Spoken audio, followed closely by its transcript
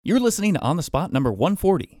You're listening to On the Spot number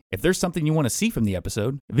 140. If there's something you want to see from the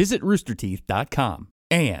episode, visit roosterteeth.com.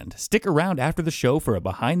 And stick around after the show for a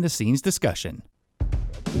behind-the-scenes discussion.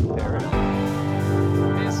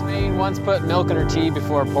 Miss Maine once put milk in her tea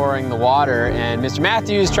before pouring the water, and Mr.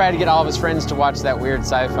 Matthews tried to get all of his friends to watch that weird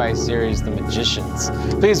sci-fi series, The Magicians.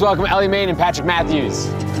 Please welcome Ellie Maine and Patrick Matthews.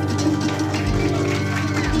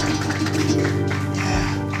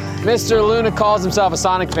 Mr. Luna calls himself a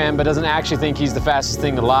Sonic fan, but doesn't actually think he's the fastest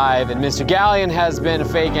thing alive. And Mr. Gallion has been a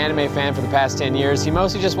fake anime fan for the past 10 years. He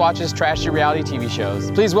mostly just watches trashy reality TV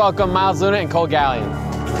shows. Please welcome Miles Luna and Cole Gallion.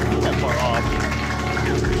 That far off.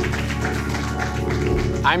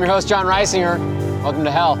 I'm your host, John Reisinger. Welcome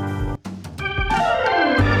to hell.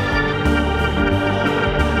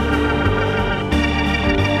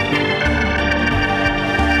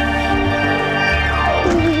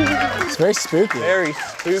 Very spooky. Very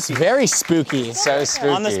spooky. It's very spooky. So spooky.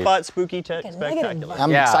 On the spot, spooky, spectacular.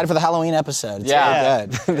 I'm excited for the Halloween episode. It's Yeah. really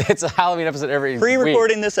good. It's a Halloween episode every week.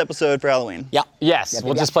 Pre-recording this episode for Halloween. Yeah. Yes, Yep,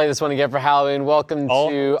 we'll yep. just play this one again for Halloween. Welcome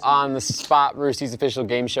Oh. to On the Spot, Roosty's official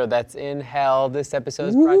game show that's in hell. This episode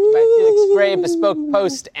is brought to you by Felix Gray, Bespoke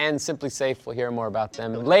Post, and Simply Safe. We'll hear more about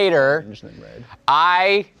them later.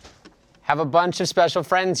 I have a bunch of special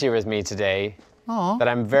friends here with me today that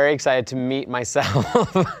I'm very excited to meet myself.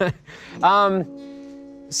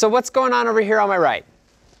 So what's going on over here on my right?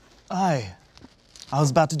 I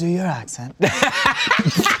was about to do your accent.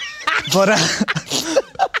 But,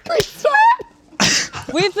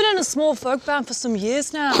 We've been in a small folk band for some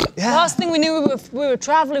years now. Yeah. Last thing we knew, we were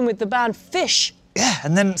traveling with the band Fish. yeah,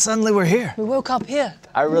 and then suddenly we're here. We woke up here.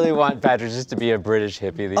 I really want Patrick just to be a British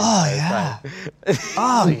hippie the Oh, entire yeah. time.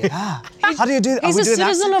 Oh, yeah. How do you do that? He's a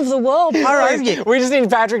citizen of the world. How are you? We just need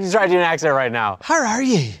Patrick to try to do an accent right now. How are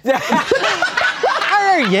you?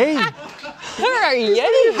 How are you? Who are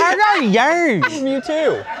you? How are you? You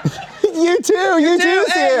too. You too. You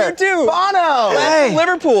too's Hey, here. you too. Bono. Hey.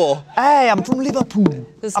 Liverpool. Hey, I'm from Liverpool.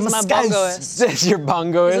 This I'm is a my scouse. bongoist. This your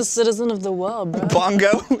bongo He's a is? citizen of the world, bro.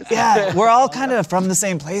 Bongo. Yeah, we're all kind of from the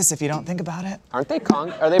same place if you don't think about it. Aren't they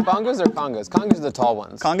Are they bongos or congos? Congos are the tall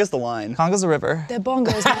ones. Conga's the line. Congo's a river. They're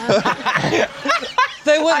bongos, man.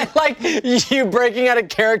 They I would. like you breaking out a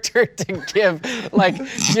character to give like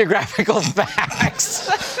geographical facts.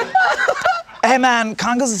 Hey, man,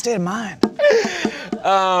 Congo's a state of mind.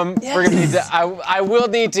 We're gonna need to, I will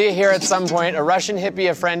need to hear at some point a Russian hippie,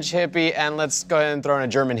 a French hippie, and let's go ahead and throw in a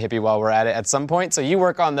German hippie while we're at it at some point. So you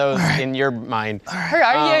work on those in your mind. Who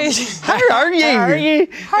are you? How are you? How are you?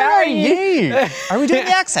 How are you? Are we doing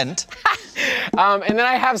the accent? And then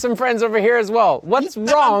I have some friends over here as well. What's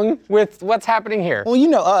wrong with what's happening here? Well, you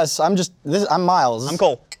know us. I'm Miles. I'm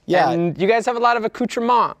Cole. Yeah. And you guys have a lot of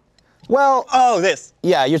accoutrement. Well, Oh, this.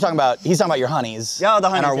 yeah, he's talking about your honeys. Yeah, the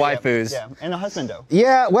And our honeys, waifus. Yeah, and the husbando.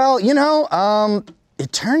 Yeah, well,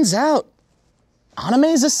 it turns out anime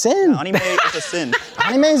is a sin. Anime is a sin.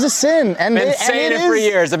 Anime is a sin. And Been saying it for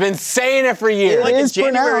years. I've been saying it for years. Like in is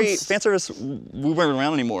January, pronounced. fan service, we weren't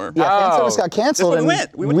around anymore. Yeah, fan Oh. service got canceled. That's where we and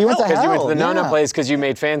went. We went to went to hell. hell. You went to the no-no yeah. place because you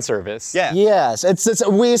made fan service. Yeah. Yes,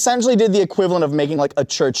 we essentially did the equivalent of making like a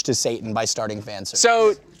church to Satan by starting fan service.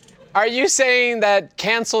 So, are you saying that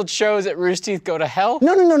canceled shows at Rooster Teeth go to hell?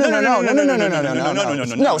 No. No,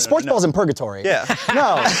 No, sports ball's in purgatory. Yeah.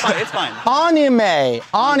 No. It's fine. Anime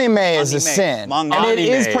is a sin. Manga. And it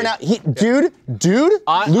is Anime. pronounced. Dude,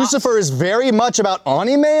 Lucifer is very much about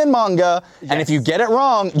anime and manga. And if you get it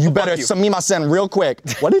wrong, you better you. sumimasen real quick.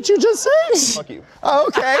 What did you just say? Fuck you. Oh,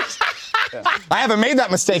 okay. I haven't made that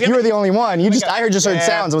mistake. You were the only one. I just heard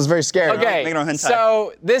sounds. I was very scared. Okay, Make it on hentai.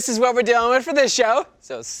 so this is what we're dealing with for this show.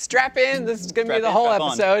 So strap in. This is going to be Strap the in, whole strap on.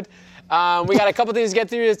 episode. We got a couple things to get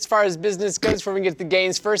through as far as business goes before we can get to the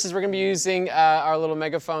games. First is we're going to be using our little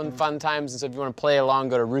megaphone fun times. And so if you want to play along,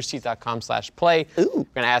 go to roosterteeth.com/play. We're going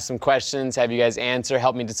to ask some questions, have you guys answer,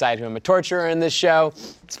 help me decide who I'm a torturer in this show.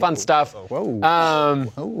 It's fun stuff.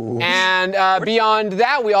 And beyond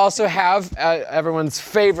that, we also have everyone's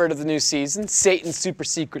favorite of the new season, Satan's Super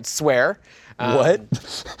Secret Swear. What?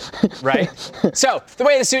 Right? So the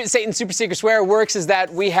way the Satan Super Secret Swear works is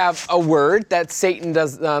that we have a word that Satan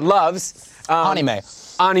loves. Anime.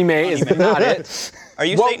 Anime is not it. Are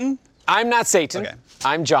you Well, Satan? I'm not Satan. Okay.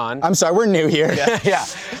 I'm John. I'm sorry, we're new here. Yeah.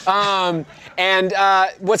 And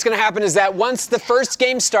what's going to happen is that once the first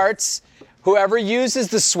game starts, whoever uses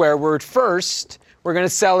the swear word first, we're going to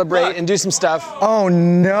celebrate and do some stuff. Oh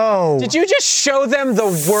no. Did you just show them the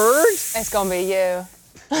word? It's gonna be you.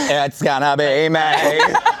 It's gonna be me.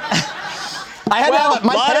 I had Well, to have,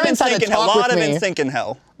 my parents had to a talk lot with of me. NSYNC in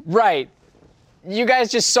hell. Right. You guys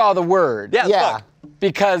just saw the word. Yeah, Yeah. fuck.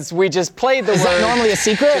 because we just played the Is word that normally a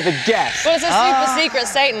secret? to the guest. Well, it's a super secret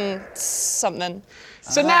Satan something.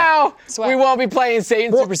 So now Swear. we won't be playing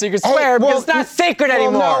Satan's Super Secret Hey, Swear because well, it's not sacred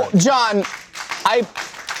anymore. No, John,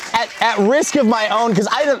 at risk of my own, because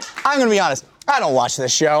I'm gonna be honest, I don't watch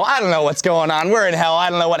this show. I don't know what's going on. We're in hell. I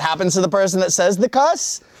don't know what happens to the person that says the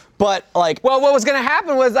cuss. But like, Well, what was gonna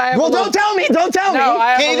happen was I have a little, don't tell me. Don't tell No, me.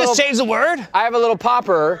 I have Can a you little, just change the word? I have a little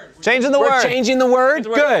popper. Changing the We're word. changing the word?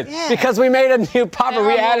 Good. Yeah. Because we made a new popper. There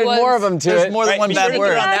We are more added more of words. them to There's it. more than one Be bad sure to word.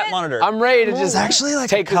 put it on Got that it? monitor. I'm ready to just actually like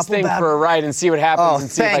a take this couple thing bad- for a ride and see what happens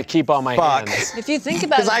and see if I thank keep all my fuck. hands. If you think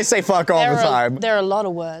about it, Because I say fuck all the time. There are a lot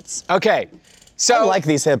of words. Okay. So I like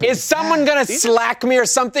these hippies. Is someone gonna slack me or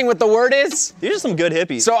something what the word is? These are some good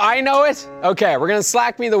hippies. So I know it? Okay, we're gonna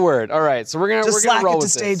slack me the word. All right, so we're gonna Just we're gonna slack roll it to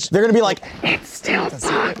with stage. this. They're gonna be like,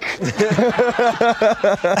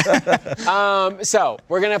 So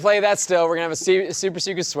we're gonna play that still. We're gonna have a super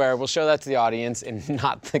secret swear. We'll show that to the audience and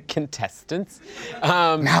not the contestants.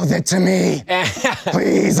 mouth it to me.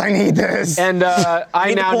 Please, I need this. And I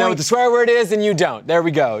Need a now know what point. the swear word is, and you don't. There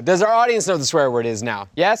we go. Does our audience know what the swear word is now?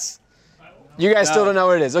 Yes? You guys still don't know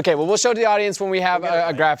what it is. Okay, well, we'll show it to the audience when we have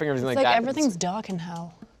a graphic and everything It's like like that. everything's dark in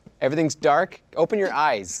hell. Everything's dark. Open your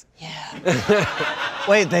eyes.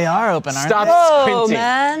 Wait, they are open, aren't Stop Oh, squinting.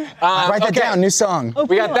 man. Write that okay. down. New song.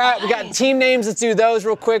 We got that. We got team names. Let's do those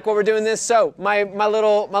real quick while we're doing this. So, my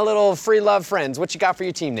little free love friends. What you got for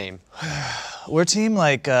your team name? they? We're team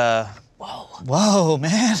like, Whoa,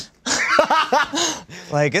 man.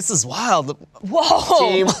 Like, this is wild. Whoa.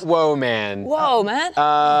 Team Whoa Man. Whoa, man.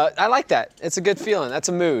 I like that. It's a good feeling. That's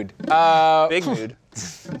a mood. Big mood.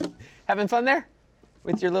 Having fun there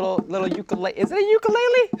with your little ukulele. Is it a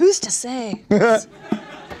ukulele? Who's to say?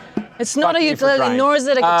 It's not Fuck a you for ukulele, trying. nor is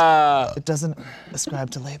it a guitar. It doesn't ascribe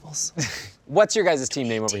to labels. What's your guys' team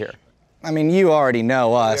name over here? I mean, you already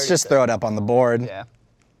know us. Just throw it up on the board. Yeah.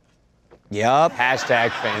 Yup. Hashtag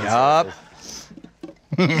fans. Yup.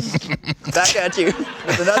 Back at you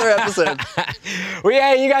with another episode.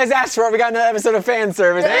 Yeah, you guys asked for it. We got another episode of fan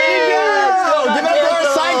service. Give it up for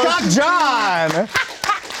our sidecock John.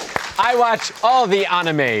 I watch all the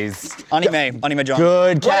animes. Anime John.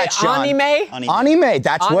 Good catch, John. Anime? Anime.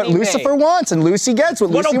 That's what Anime. Lucifer wants, and Lucy gets what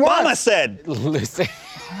What Lucy Obama wants. said. Lucy.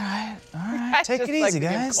 Take it Just like easy,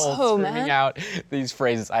 Nicole guys. Oh, screaming man. out these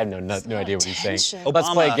phrases. I have no idea what he's saying. Attention. Let's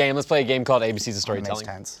play a Obama. game. Let's play a game called ABC's of Makes Storytelling.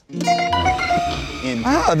 sense. In.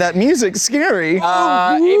 Oh, that music's scary.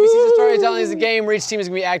 ABC's of Storytelling is a game where each team is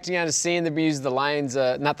going to be acting out a scene that uses the lines,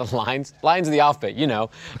 not the lines of the alphabet, you know.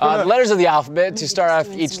 The letters of the alphabet to start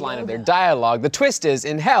off each line of their dialogue. The twist is,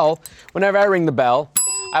 in hell, whenever I ring the bell,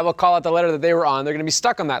 I will call out the letter that they were on. They're going to be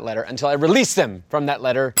stuck on that letter until I release them from that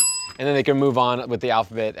letter, and then they can move on with the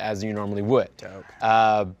alphabet as you normally would.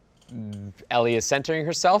 Ellie is centering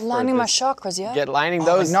herself. for Lining my this- chakras, yeah? Get lining Like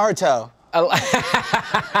those. Naruto.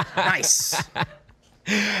 Nice.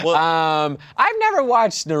 I've never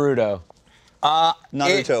watched Naruto.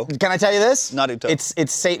 Naruto. Can I tell you this? Naruto.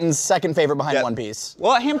 It's Satan's second favorite behind Yeah. One Piece.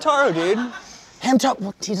 Well, Hamtaro, dude.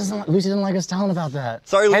 Well, Lucy didn't like us telling about that.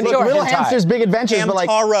 Sorry, Hentai. little Little hentai. Hamster's Big Adventures, but like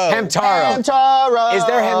Hamtaro. Hamtaro. Hamtaro. Is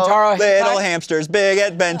there Hamtaro? Little hentai? hamsters, big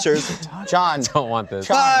adventures. John, Don't want this.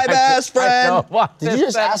 My best I friend. don't want did this. you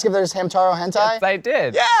just ask if there's Hamtaro hentai? Yes, I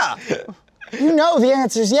did. Yeah. You know the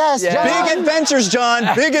answer's yes, Yeah. John. Big adventures, John.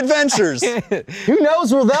 Big adventures. Who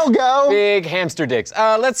knows where they'll go? Big hamster dicks.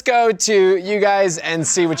 Let's go to you guys and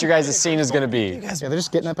see what your guys' scene is going to be. Yeah, they're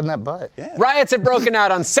just getting up in that butt. Yeah. Riots have broken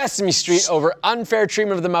out on Sesame Street over unfair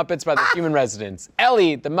treatment of the Muppets by the human residents.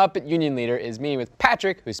 Ellie, the Muppet union leader, is meeting with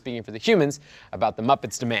Patrick, who's speaking for the humans, about the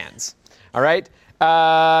Muppets' demands. All right?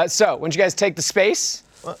 So, once you guys take the space,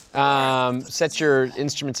 set your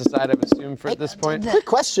instruments aside, I would assume, for at this point. Quick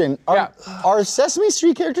question. Are Sesame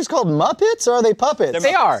Street characters called Muppets or are they puppets?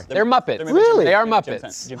 They are. They're Muppets. Really? They are Jim Muppets.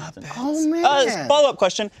 Henson, Jim Henson. Oh, man. Follow-up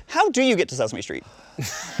question. How do you get to Sesame Street?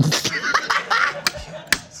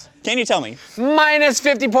 Can you tell me? Minus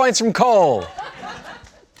 50 points from Cole.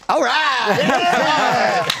 All right.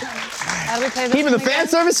 How do we play this Keeping the one fan again?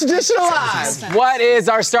 service tradition alive. What is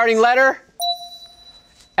our starting letter?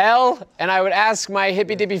 L, and I would ask my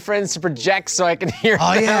hippy dippy friends to project so I can hear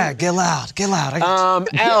Oh, them. yeah, get loud, get loud. I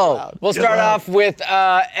got you. L. We'll start off with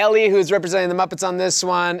Ellie, who's representing the Muppets on this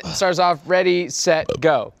one. Starts off, ready, set,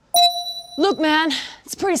 go. Look, man,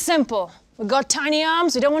 it's pretty simple. We got tiny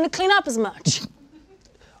arms, we don't want to clean up as much.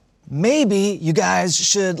 Maybe you guys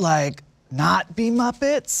should, like, not be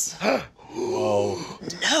Muppets?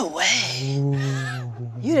 No way.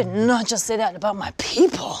 You did not just say that about my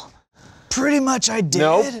people. Pretty much I did.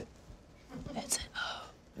 Nope. It's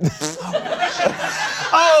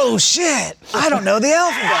Oh, shit. I don't know the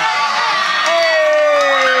alphabet.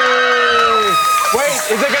 Wait,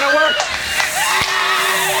 is it gonna work?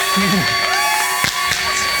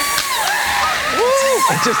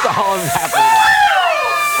 It's just all evaporated.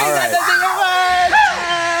 All right.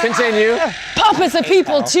 Continue. Puppets are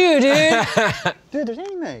people too, dude. Dude, there's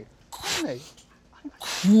anime.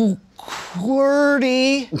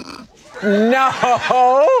 QWERTY. No.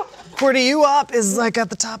 QWERTY you up is like at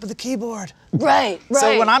the top of the keyboard. Right.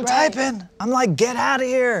 So when I'm typing, I'm like, get out of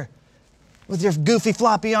here with your goofy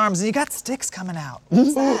floppy arms, and you got sticks coming out.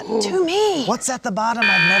 To me. What's at the bottom?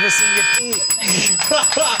 I've never seen your feet.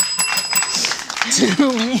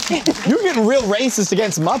 You're getting real racist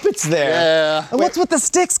against Muppets there. Yeah. And what's with the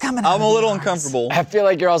sticks coming out? I'm a little uncomfortable. I feel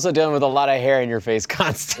like you're also dealing with a lot of hair in your face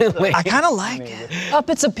constantly. I kind of like it.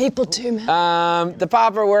 Puppets are people too, man. The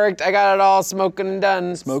popper worked. I got it all smoking and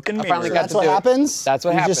done. Smoking I finally mirrors. got That's to what do it. happens? That's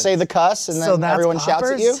what you happens. just say the cuss and So then that's everyone shouts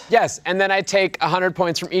at you? poppers? Yes, and then I take 100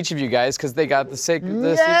 points from each of you guys because they got the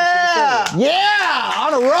secret. Yeah,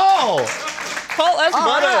 on a roll. Call us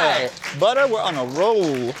Butter. right. Butter, we're on a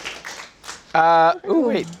roll. Ooh,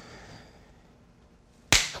 wait.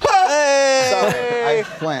 Hey! I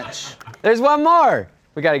flinch. There's one more.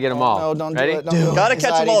 We got to get them all. No, don't Ready? do it. Don't do it. Gotta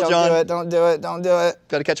catch 'em all, Don't John. do it. Don't do it. Don't do it.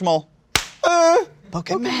 Gotta catch them all.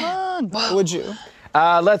 Pokemon. Would you?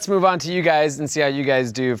 Let's move on to you guys and see how you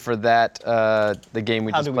guys do for that, the game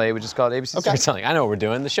we just played, which is called ABC Storytelling. I know what we're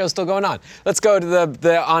doing. The show's still going on. Let's go to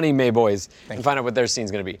the Anime boys and find out what their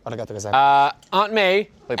scene's gonna be. Aunt May,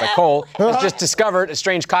 played by Cole, has just discovered a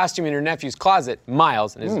strange costume in her nephew's closet,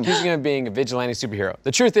 Miles, and is accusing him of being a vigilante superhero.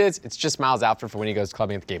 The truth is, it's just Miles' outfit for when he goes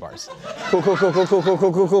clubbing at the gay bars. Cool. So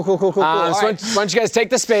why don't you guys take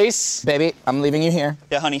the space? Baby, I'm leaving you here.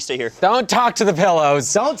 Yeah, honey, stay here. Don't talk to the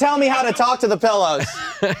pillows. Don't tell me how to talk to the pillows.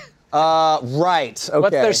 Right. Okay.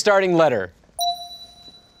 What's their starting letter?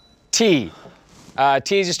 T.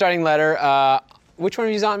 T is your starting letter. Which one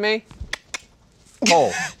of you is Aunt May?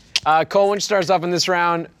 Cole. Cole, when she starts off in this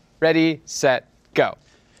round, ready, set, go.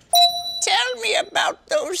 Tell me about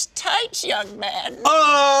those tights, young man.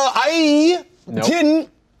 I Nope. didn't.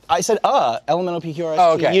 I said, LMNOPQRSTU.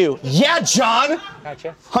 Oh, okay. Yeah, John. Gotcha.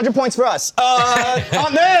 100 points for us.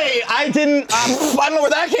 On May, I didn't. I don't know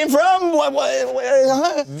where that came from.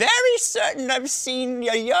 What? Very certain I've seen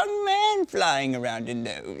a young man flying around in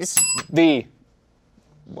those. V.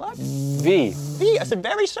 What? V. V, I said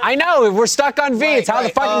very certain. I know, we're stuck on V. It's how the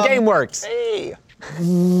fucking game works. Hey.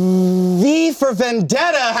 V for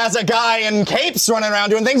Vendetta has a guy in capes running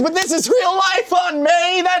around doing things, but this is real life on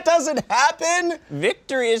May. That doesn't happen.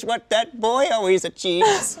 Victory is what that boy always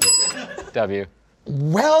achieves. W.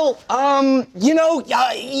 Well,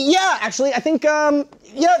 yeah, actually, I think,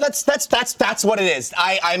 yeah, that's what it is.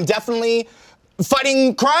 I'm definitely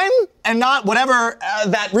fighting crime and not whatever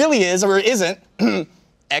that really is or isn't.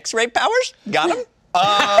 X-ray powers? Got him?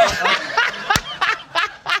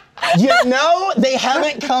 They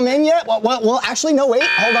haven't come in yet. Well, actually, no, wait,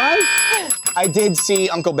 hold on. I did see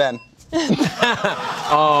Uncle Ben.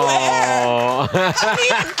 Oh.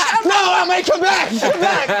 No, I might come back. Come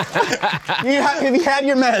back. Have you had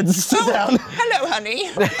your meds? Sit down. Hello, honey.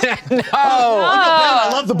 No. I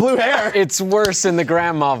love the blue hair. It's worse in the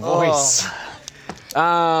grandma voice.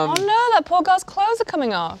 Oh no, that poor girl's clothes are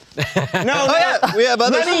coming off. No, We have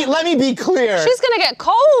other. let me be clear. She's gonna get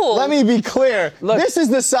cold. Let me be clear. Look. This is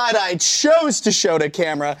the side I chose to show to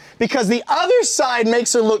camera because the other side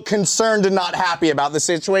makes her look concerned and not happy about the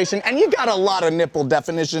situation, and you got a lot of nipple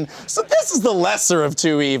definition, so this is the lesser of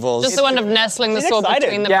two evils. Just the one of nestling the sword excited.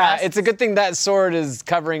 between the Yeah, breasts. it's a good thing that sword is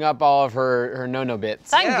covering up all of her no-no bits.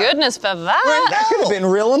 Thank goodness for that. That could have been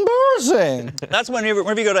real embarrassing. That's whenever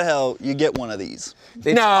you go to hell, you get one of these.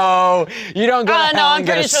 No, you don't go to no, hell I'm and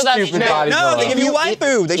get a pretty sure that's stupid true. body No, pillow. they give you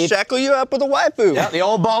waifu. They shackle you up with a waifu. Yeah, the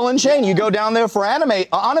old ball and chain. You go down there for anime.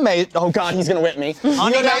 Oh God, he's gonna whip me. You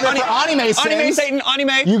go down there for anime sins. Anime Satan,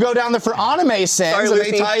 anime. You go down there for anime sins, Sorry, and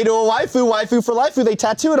they Luffy. tie you to a waifu for life. They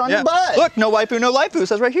tattoo it on your butt. Look, no waifu, no laifu. It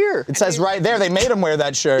says right here. It says right there. They made him wear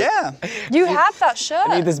that shirt. Yeah. You have that shirt.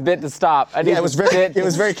 I need this bit to stop. I need Yeah, it was this very, bit it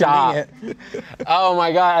was to very stop. convenient. Oh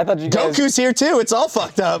my God, I thought you guys. Goku's here too. It's all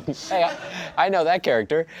fucked up. Hey, I know that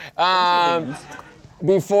character.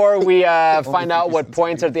 Before we find out what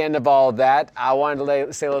points are at the end of all of that, I wanted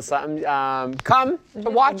to say a little something. Come to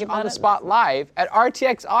watch On the Spot live at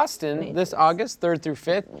RTX Austin this August 3rd through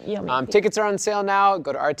 5th. Tickets are on sale now.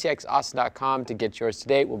 Go to rtxaustin.com to get yours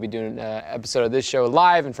today. We'll be doing an episode of this show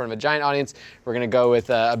live in front of a giant audience. We're going to go with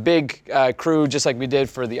a big crew, just like we did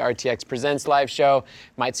for the RTX Presents live show.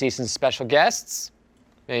 Might see some special guests,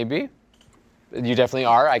 maybe. You definitely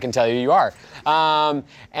are. I can tell you are.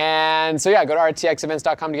 And so yeah, go to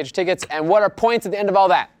rtxevents.com to get your tickets. And what are points at the end of all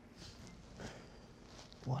that?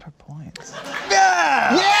 What are points?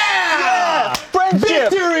 Yeah!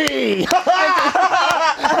 Friendship! Victory!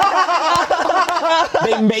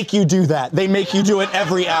 They make you do that. They make you do it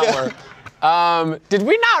every hour. Did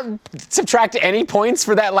we not subtract any points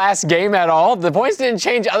for that last game at all? The points didn't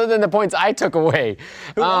change other than the points I took away.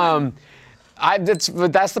 That's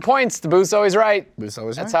the points. The booth's always right. Booth's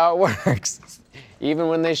always That's right. how it works. Even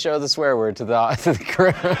when they show the swear word to the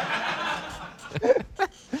crew.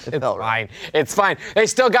 It's fine. It's fine. They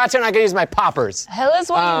still got you, and I can use my poppers. Hell is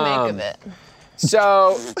what you make of it.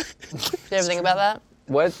 So, Did you ever think about that?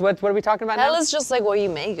 what are we talking about Hell now? is just like what you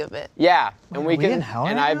make of it. Yeah, and we we can. in hell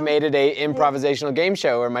And right I've now? made it a improvisational game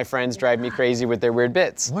show where my friends drive me crazy with their weird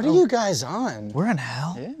bits. What are you guys on? We're in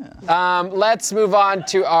hell? Let's move on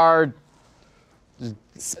to our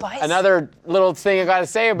Spice. another little thing I gotta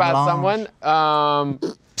say about Melange. someone.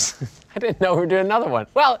 I didn't know we were doing another one.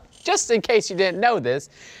 Well, just in case you didn't know this,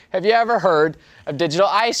 have you ever heard of digital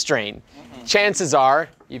eye strain? Chances are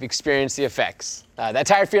you've experienced the effects. That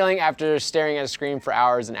tired feeling after staring at a screen for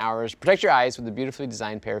hours and hours. Protect your eyes with a beautifully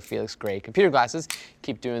designed pair of Felix Gray computer glasses.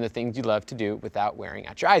 Keep doing the things you love to do without wearing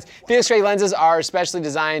out your eyes. Felix Gray lenses are specially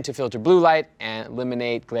designed to filter blue light and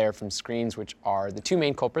eliminate glare from screens, which are the two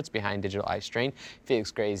main culprits behind digital eye strain.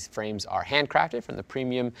 Felix Gray's frames are handcrafted from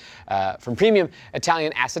premium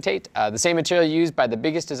Italian acetate, the same material used by the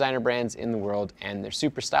biggest designer brands in the world, and they're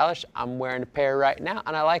super stylish. I'm wearing a pair right now,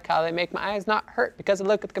 and I like how they make my eyes not hurt because I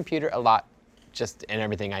look at the computer a lot. Just in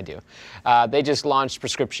everything I do. They just launched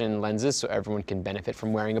prescription lenses so everyone can benefit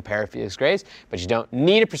from wearing a pair of Felix Grays, but you don't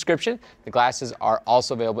need a prescription. The glasses are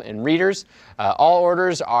also available in readers. All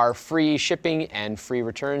orders are free shipping and free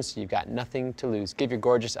returns, so you've got nothing to lose. Give your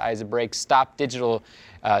gorgeous eyes a break. Stop digital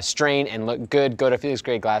strain and look good. Go to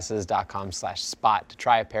felixgrayglasses.com/spot to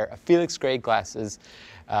try a pair of Felix Gray glasses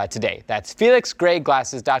today. That's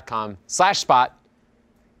felixgrayglasses.com/spot.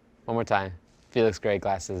 One more time,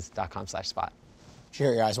 felixgrayglasses.com/spot. Did you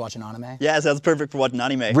hear your eyes watching anime? Yes, that's perfect for watching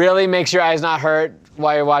anime. Really makes your eyes not hurt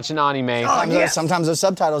while you're watching anime. Sometimes those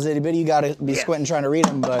subtitles, itty bitty, you gotta be squinting trying to read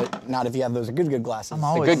them, but not if you have those good glasses. I'm The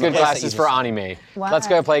always good Yes, glasses that for you just anime. Wow. Let's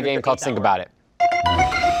go play a game called Think About It.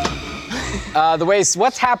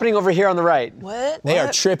 What's happening over here on the right? What? They are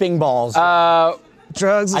tripping balls. Drugs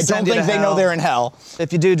will I don't send you think to they know hell. they're in hell.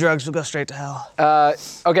 If you do drugs, you'll go straight to hell.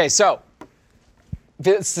 Okay, so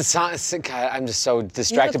God, I'm just so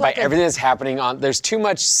distracted by like a- everything that's happening on. There's too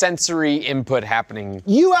much sensory input happening.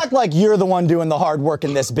 You act like you're the one doing the hard work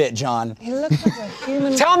in this bit, John. He looks like a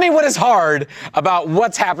human. Tell me what is hard about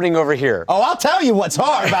what's happening over here. Oh, I'll tell you what's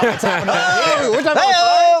hard about what's happening over here.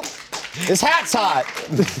 Hey-o! This hat's hot.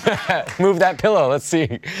 Move that pillow. Let's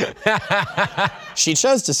see. She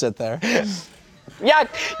chose to sit there. Yuck,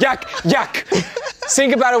 yuck, yuck.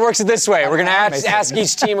 Think About It works this way. We're gonna ask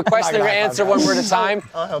each team a question. They're gonna answer one word at a time.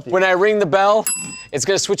 I'll help you. When I ring the bell, it's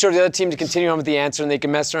gonna switch over to the other team to continue on with the answer, and they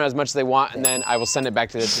can mess around as much as they want, and then I will send it back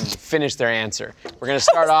to the team to finish their answer. We're gonna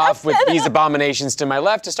start off with these abominations to my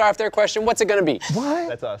left. To start off their question, what's it gonna be?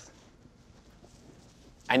 That's us.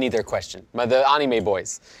 I need their question. The anime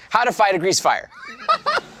boys. How to fight a grease fire.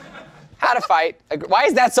 How to fight. Why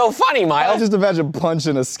is that so funny, Miles? Just imagine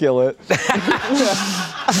punching a skillet.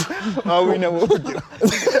 Oh, we know what we're doing.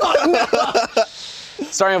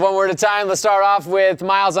 Starting with one word at a time, let's start off with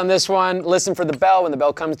Miles on this one. Listen for the bell. When the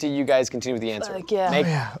bell comes to you, you guys continue with the answer.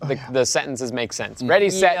 Yeah. Make the sentences make sense. Ready,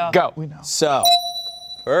 set, go. So,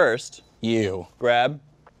 First, you, grab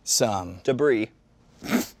some, debris,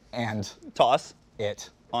 and toss it,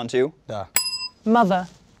 onto the Mother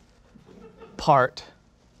Part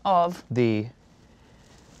of the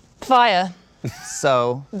fire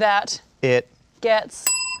so that it gets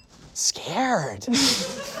scared.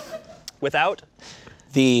 without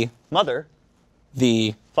The mother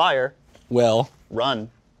fire will Run.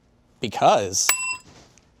 because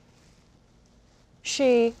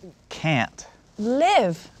she can't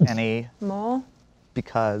live any more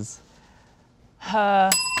because her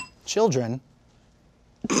children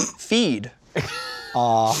feed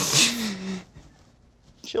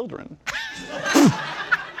Children.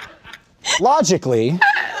 logically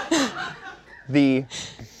the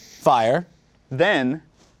fire then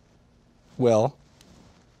will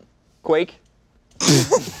quake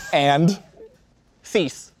and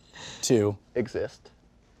cease to exist.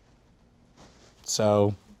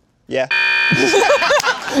 so Yeah.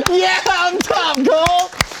 yeah, I'm top, Cole.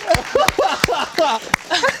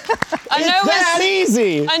 It's that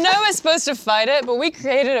easy. I know we're supposed to fight it, but we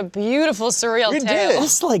created a beautiful surreal tale.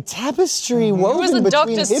 It's like tapestry woven was a between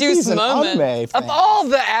Dr. hippies Seuss and moment. anime Of fans. all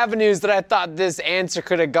the avenues that I thought this answer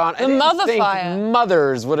could have gone, I didn't mother think fire.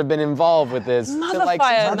 mothers would have been involved with this. Mother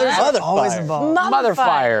fire. Mother Always fire. involved. Mother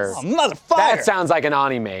fire. Oh, mother fire. That sounds like an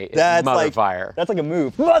anime. That's Mother like fire. That's like a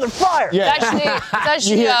move. Mother fire. Yeah. It's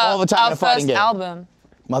actually hear it all the time in our a fighting first game. album.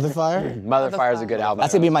 Motherfire? Mother fire is a good album.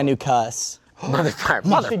 That's gonna be my new cuss. Mother fire.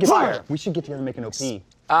 Mother fire. We should get together and make an OP.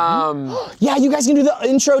 Yeah, you guys can do the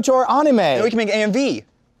intro to our anime. And we can make AMV.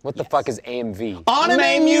 What the fuck is AMV?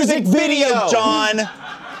 Anime music video, John.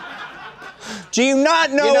 Do you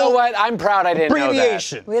not know? You know what? I'm proud I didn't know that.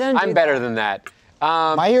 Abbreviation. We don't do I'm better than that.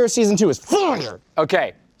 My Hero Season 2 is fire.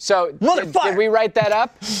 Okay, so Mother did fire. we write that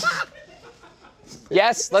up?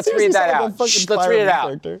 Yes, let's read that out. Shh, let's read it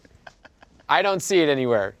out. I don't see it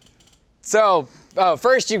anywhere. So,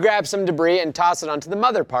 first you grab some debris and toss it onto the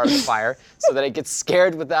mother part of the fire so that it gets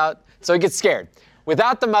scared so it gets scared.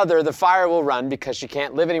 Without the mother, the fire will run because she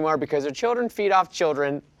can't live anymore because her children feed off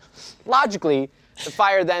children. Logically, the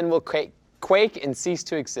fire then will quake and cease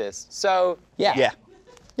to exist. So, Yeah.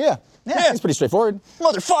 Yeah, it's pretty straightforward.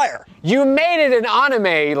 Mother fire. you made it an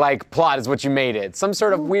anime like plot is what you made it. Some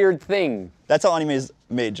sort of weird thing. That's how anime is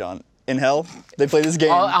made, John. In hell, they play this game.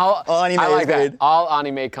 All anime I like is that. made. All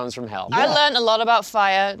anime comes from hell. I learned a lot about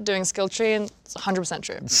fire doing skill tree, and it's 100%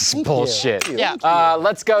 true. It's bullshit. Yeah.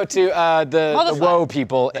 Let's go to the Motherfucker. woe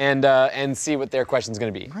people and see what their question's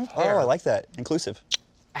gonna be. Oh, I like that. Inclusive.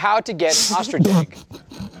 How to get ostrich egg.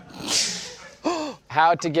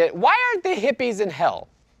 How to get? Why aren't the hippies in hell?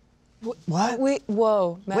 What?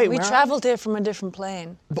 Whoa, man. Wait, we where are traveled here from a different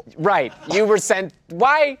plane. Right, you were sent.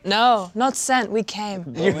 Why? No, not sent. We came.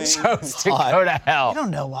 You chose to go to hell. I don't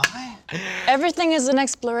know why. Everything is an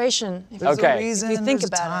exploration. If There's Okay. a reason, If you think there's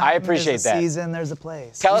a about it. time, I appreciate there's a that. season, there's a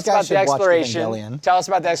place. Tell us guys about the should watch exploration. Evangelion. Tell us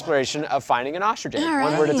about the exploration of finding an ostrich egg. All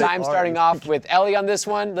One word at a right. time, starting off with Ellie on this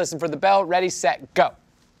one. Listen for the bell. Ready, set, go.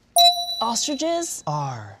 Ostriches,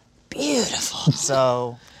 Are beautiful.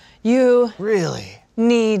 so You really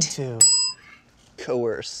need to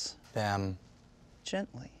Coerce Them,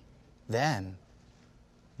 gently then,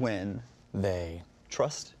 when they,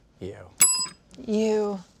 trust. you.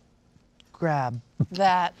 you grab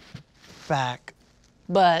that, back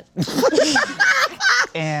but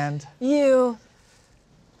and you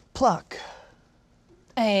pluck.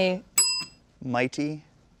 a Mighty.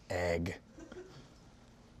 Egg.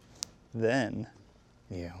 Then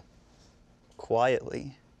You.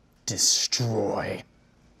 quietly. Destroy.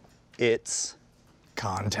 It's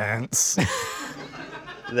Contents.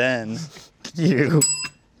 then You.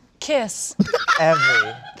 kiss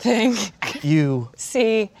Everything thing. you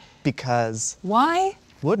See because why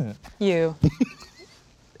wouldn't. you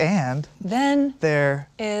And then there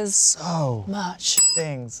is so much.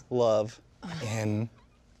 things love In.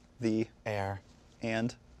 the Air.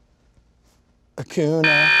 and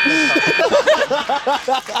Akuna.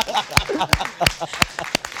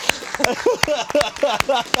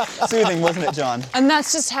 soothing, wasn't it, John? And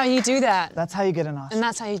that's just how you do that. that's how you get an ostrich. And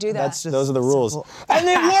that's how you do that. That's just Those are the rules. simple. And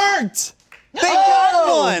it worked! They got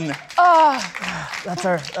one. That's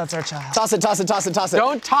our child. Toss it, toss it, toss it, toss it.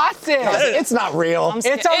 Don't toss it. It's not real. It's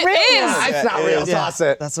a It real is. one. It's not It real. is. Toss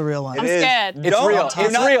it. That's a real one. I'm scared. It's Don't- real. Do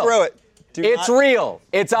It's not real. throw it. Do It's not- real.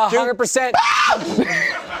 It's 100%.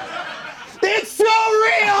 It's so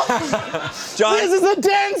real! John, This is a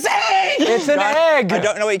dense egg! It's an John, egg. I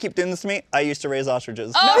don't know why you keep doing this to me. I used to raise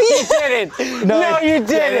ostriches. Oh, You didn't. No, you We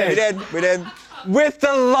didn't. did. We did. With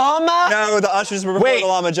the llama? No, the ostriches were before Wait. the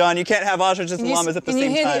llama, John. You can't have ostriches and llamas at the Can you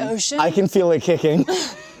same hear time. the ocean? I can feel it kicking.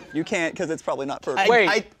 You can't because it's probably not perfect.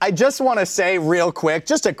 Wait. I just want to say real quick,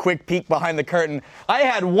 just a quick peek behind the curtain. I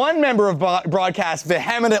had one member of broadcast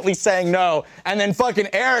vehemently saying no, and then fucking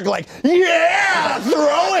Eric like, yeah,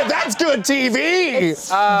 throw it, that's good TV.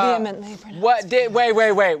 Vehemently pronounced. What did?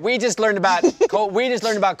 Wait. We just learned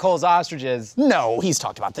about Cole's ostriches. No, he's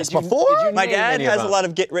talked about this Did you- before. did you My name dad any of has a them? lot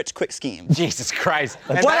of get-rich-quick schemes. Jesus Christ.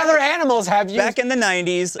 And What back- other animals have you? Back in the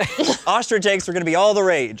 90s, ostrich eggs were going to be all the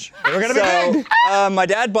rage. They were gonna be big. My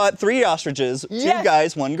dad bought 3 ostriches, 2 Yes.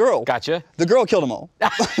 guys, 1 girl. Gotcha. The girl killed them all.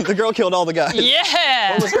 The girl killed all the guys.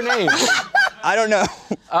 Yeah. What was her name? I don't know.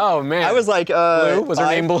 Oh man. I was like, Blue. Was her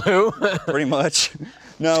 5, name Blue? Pretty much.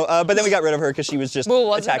 No, but then we got rid of her because she was just Well,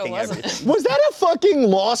 was it or attacking wasn't it? everything. Was that a fucking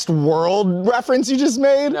Lost World reference you just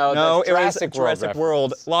made? No, No, that's it was Jurassic Jurassic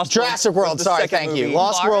World. Lost Jurassic was World, the sorry, second thank movie. you.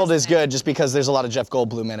 Lost Lars World is Man. good just because there's a lot of Jeff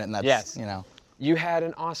Goldblum in it, and that's, Yes. you know. You had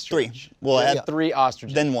an ostrich. 3. Well, I had 3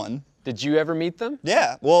 ostriches. then 1. Did you ever meet them?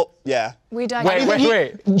 Yeah. Well, yeah. We don't.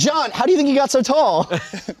 Wait. John, how do you think he got so tall?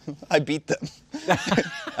 I beat them.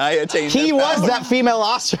 I attained. He their was power. that female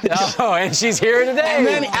ostrich. Oh, and she's here today. And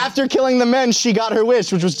then after killing the men, she got her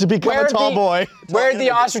wish, which was to become a tall boy. Where'd the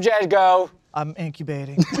ostrich head go? I'm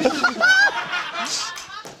incubating.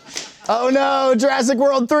 Oh no, Jurassic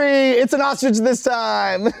World 3, it's an ostrich this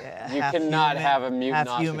time. Yeah, You cannot have a mutant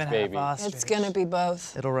half human, ostrich baby. half ostrich. It's gonna be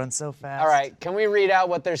both. It'll run so fast. All right, can we read out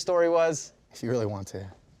what their story was? If you really want to.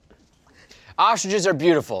 Ostriches are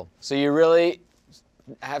beautiful, so you really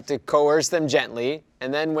have to coerce them gently,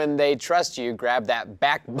 and then when they trust you, grab that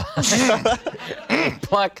back and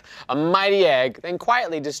pluck a mighty egg, then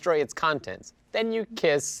quietly destroy its contents. Then you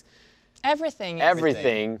kiss Everything.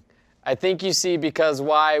 everything. I think you see because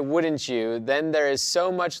why wouldn't you? Then there is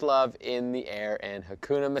so much love in the air and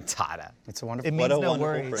Hakuna Matata. It's a wonderful. It means What a no wonderful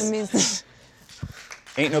worries. phrase. It means,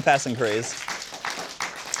 Ain't no passing craze.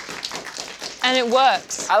 and it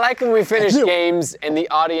works. I like when we finish games and the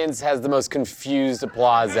audience has the most confused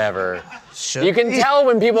applause ever. You can tell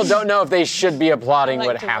when people don't know if they should be applauding I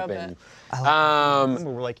like what to rub happened.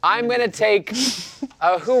 We're I'm gonna take.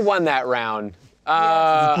 Who won that round?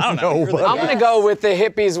 I don't know. I'm gonna go with the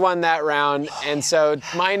hippies won that round, and so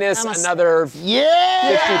minus another 50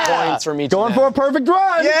 points from each. Going of for a them. perfect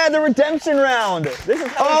run. Yeah, the redemption round. This is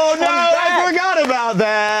how Oh it no, comes I back. forgot about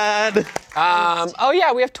that. Oh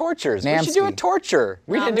yeah, we have tortures. We should do a Namsky. torture.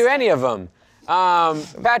 We didn't do any of them.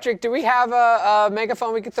 Patrick, do we have a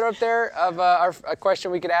megaphone we could throw up there of a question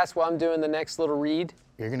we could ask while I'm doing the next little read?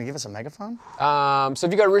 You're gonna give us a megaphone? So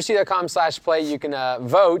if you go to rooster.com/play, you can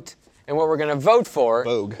vote. And what we're going to vote for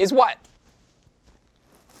Vogue. is what?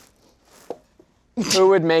 Who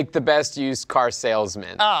would make the best used car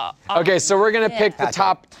salesman? Okay, so we're going to pick the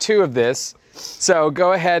top 2 of this. So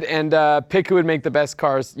go ahead and pick who would make the best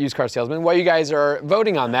used car salesman. While you guys are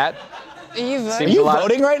voting on that. Are you voting? Are Seems you a lot-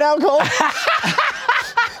 voting right now, Cole?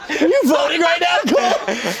 Are you voting right now,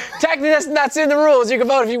 Cole? Technically, that's in the rules. You can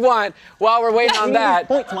vote if you want. While we're waiting on that,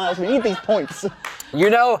 Points, Miles. We need these points. you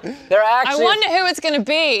know, there are I actually wonder who it's gonna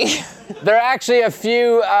be. There are actually a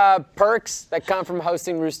few perks that come from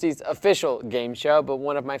hosting Roosty's official game show, but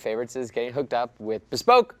one of my favorites is getting hooked up with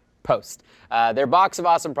Bespoke Post. Their box of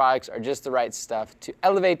awesome products are just the right stuff to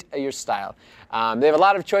elevate your style. They have a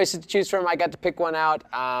lot of choices to choose from. I got to pick one out.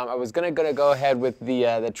 I was gonna go ahead with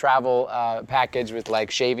the travel package with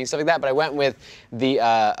like shaving, stuff like that, but I went with the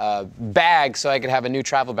bag so I could have a new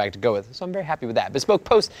travel bag to go with. So I'm very happy with that. Bespoke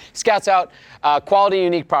Post scouts out quality,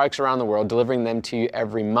 unique products around the world, delivering them to you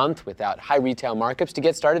every month without high retail markups. To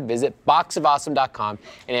get started, visit boxofawesome.com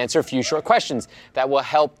and answer a few short questions that will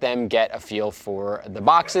help them get a feel for the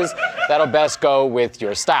boxes that'll best go with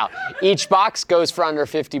your style. Each box goes for under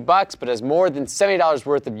 $50, but has more than $70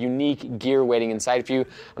 worth of unique gear waiting inside of you.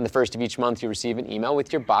 On the first of each month, you'll receive an email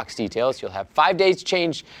with your box details. You'll have 5 days to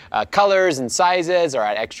change colors and sizes or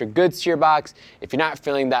add extra goods to your box. If you're not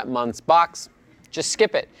filling that month's box, just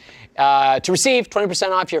skip it. To receive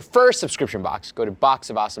 20% off your first subscription box, go to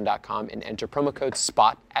boxofawesome.com and enter promo code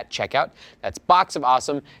SPOT at checkout. That's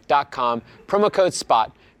boxofawesome.com, promo code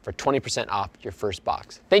SPOT for 20% off your first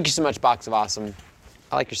box. Thank you so much, Box of Awesome.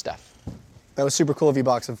 I like your stuff. That was super cool of you,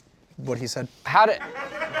 Box, of what he said.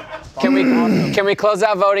 Can we close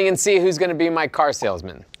out voting and see who's going to be my car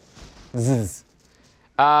salesman? Zzz.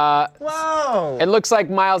 Whoa! It looks like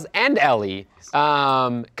Miles and Ellie,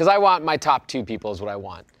 because I want my top 2 people is what I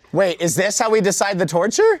want. Wait, is this how we decide the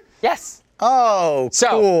torture? Yes. Oh, So,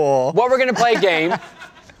 cool. what we're going to play a game.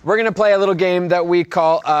 We're going to play a little game that we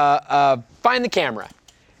call Find the Camera.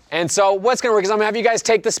 And so what's going to work is I'm going to have you guys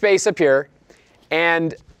take the space up here,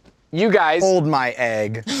 and you guys... Hold my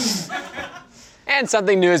egg. And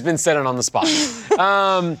something new has been said on the spot.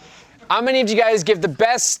 I'm going to need you guys give the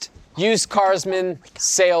best used carsman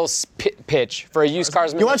sales pitch for a used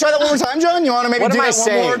carsman. You want to try that one more time, John? You want to maybe What do am I that one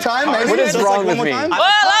saying? more time? Maybe What is just wrong one with more me? time? Well,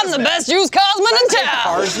 I'm the best used carsman in town.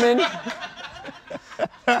 Carsman?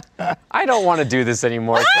 I don't want to do this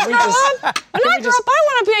anymore. When I grow up, I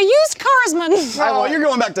want to be a used carsman. Oh, you're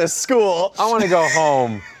going back to school. I want to go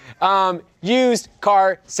home. Used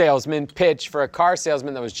car salesman pitch for a car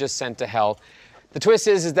salesman that was just sent to hell. The twist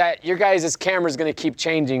is that your guys' camera is going to keep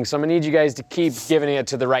changing, so I'm going to need you guys to keep giving it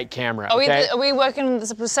to the right camera, okay? Are we working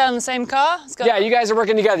selling the same car? Yeah, you guys are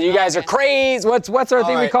working together. You guys are crazy. What's our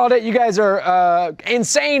thing we right. called it? You guys are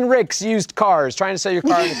insane Rick's used cars, trying to sell your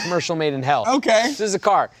car in a commercial made in hell. Okay. This is a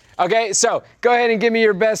car. Okay, so go ahead and give me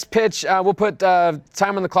your best pitch. We'll put time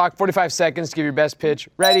on the clock, 45 seconds to give your best pitch.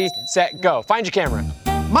 Ready, set, go. Find your camera.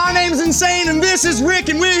 My name's Insane, and this is Rick,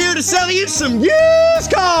 and we're here to sell you some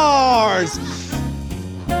used cars.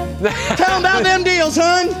 Tell them about them deals,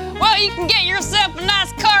 hun. Well, you can get yourself a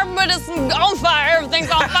nice car, but it's on fire. Everything's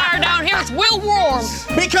on fire down here. It's real warm.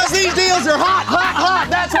 Because these deals are hot, hot, hot.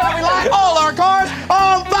 That's why we like all our cars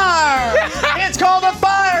on fire. It's called a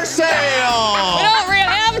fire We sale. don't really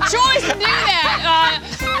have a choice to do that.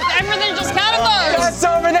 Everything just kind of goes. It's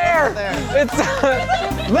over there. It's.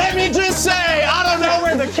 Let me just say, I don't know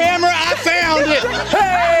where the camera, I found it.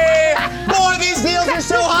 Hey, boy, these deals are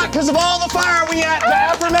so hot because of all the fire we had,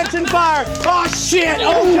 the aforementioned fire. Oh, shit,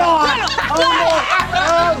 oh, God.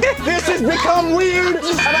 Oh, this has become weird, and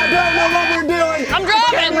I don't know what we're doing. I'm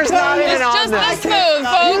driving. camera's not even It's on just this. this smooth,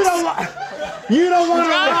 folks. You don't want to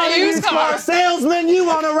Driving ride a a used used car. car. Salesman, you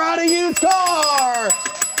want to ride a used car.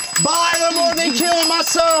 Buy them or they kill my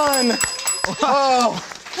son. Oh.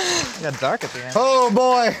 It got dark at the end. Oh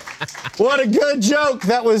boy, what a good joke.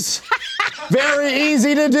 That was very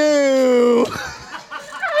easy to do.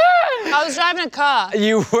 I was driving a car.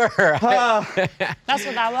 You were. That's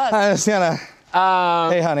what that was. I was gonna,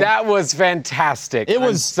 hey honey. That was fantastic. It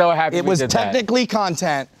was I'm so happy It we was did technically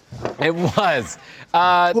content. that. It was.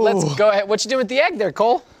 Let's go ahead. What you doing with the egg there,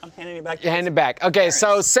 Cole? I'm handing it back to You hand it back. Okay,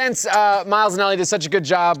 so since Miles and Ellie did such a good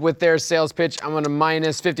job with their sales pitch, I'm gonna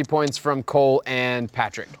minus 50 points from Cole and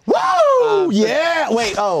Patrick. Woo! Yeah.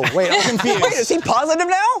 Wait. I'm confused. Wait, is he positive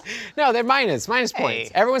now? No, they're minus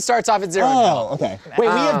points. Everyone starts off at 0. Oh, okay. Wait, we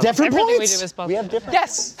have different Everything we points? do is both. We have different.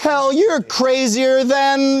 Yes. Hell, you're crazier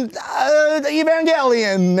than the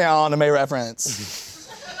Evangelion anime reference.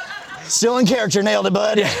 Still in character, nailed it,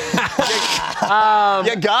 bud.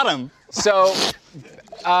 You got him. So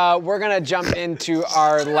we're gonna jump into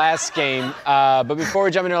our last game. But before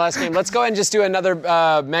we jump into our last game, let's go ahead and just do another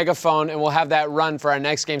megaphone, and we'll have that run for our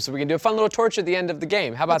next game, so we can do a fun little torch at the end of the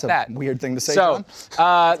game. How about That's a that? weird thing to say, So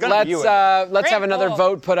John. gonna be you, I let's have Great another ball.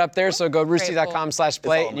 vote put up there. So go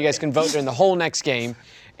roosty.com/play, and you guys can vote during the whole next game.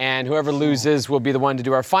 And whoever loses will be the one to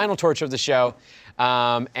do our final torch of the show.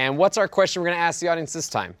 And what's our question we're gonna ask the audience this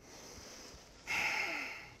time?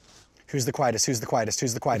 Who's the quietest? Who's the quietest?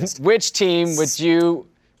 Who's the quietest? Which team would you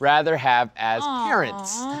rather have as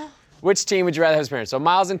parents? Which team would you rather have as parents? So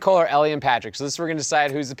Miles and Cole or Ellie and Patrick. So this is where we're gonna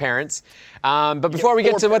decide who's the parents. But before we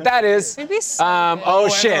get to what that is, It'd be so oh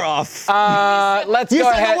shit. We're off. Let's You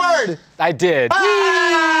go said ahead. the word. I did.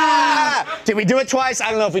 Ah! Did we do it twice? I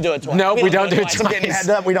don't know if we do it twice. No, we don't do it I'm getting twice. heads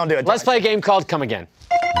up. We don't do it Let's twice. play a game called Come Again.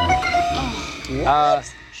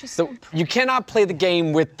 So you cannot play the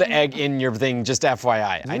game with the egg in your thing, just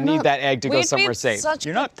FYI. I need that egg to go We'd somewhere be safe. such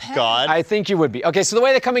You're not good parents. God. I think you would be. Okay, so the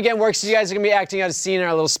way that Come Again works is you guys are gonna be acting out a scene in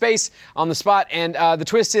our little space on the spot, and the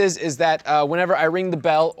twist is that whenever I ring the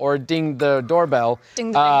bell or ding the doorbell,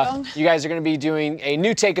 Ding the ding dong. you guys are gonna be doing a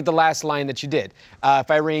new take at the last line that you did. If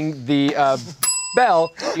I ring the bell,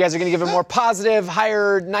 you guys are gonna give a more positive,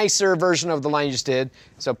 higher, nicer version of the line you just did.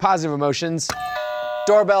 So positive emotions.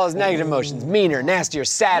 Doorbell is negative emotions, meaner, nastier, I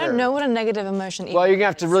sadder. don't know what a negative emotion is. Well, you're gonna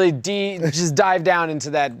have to really just dive down into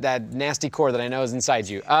that nasty core that I know is inside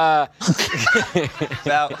you. I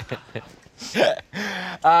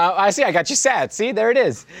see. I got you sad. See, there it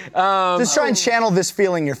is. Just try and channel this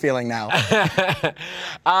feeling you're feeling now.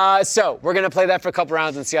 So we're gonna play that for a couple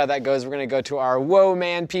rounds and see how that goes. We're gonna go to our Whoa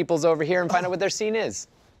Man peoples over here and find out what their scene is.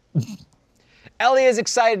 Ellie is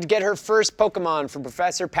excited to get her first Pokemon from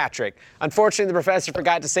Professor Patrick. Unfortunately, the professor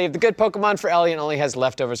forgot to save the good Pokemon for Ellie and only has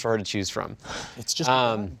leftovers for her to choose from. It's just.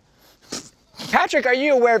 Patrick, are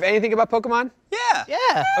you aware of anything about Pokemon? Yeah.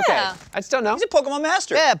 Yeah. Okay. Yeah. I still know. He's a Pokemon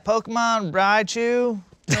master. Yeah, Pokemon, Raichu.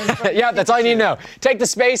 Yeah, that's all you need to know. Take the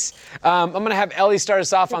space. I'm gonna have Ellie start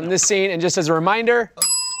us off on this scene, and just as a reminder,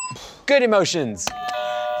 good emotions,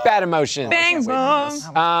 bad emotions. Bing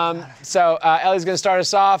bong. So Ellie's gonna start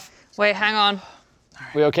us off. Wait, hang on.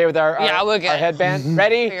 We okay with our Yeah, we're good. our headband?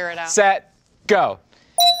 Ready? Figure it out. Set, go.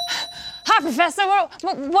 Hi, Professor.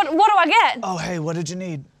 What do I get? Oh, hey, what did you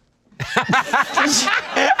need?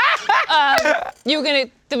 You were gonna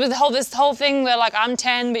there was this whole thing where like I'm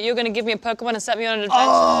 10, but you're gonna give me a Pokemon and set me on an adventure.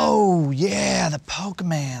 Oh, yeah, the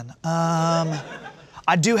Pokemon.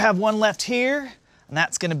 I do have one left here, and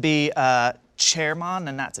that's gonna be Chairmon,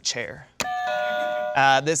 and that's a chair.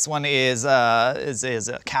 This one is a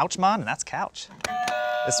Couchmon, and that's a couch.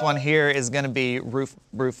 This one here is gonna be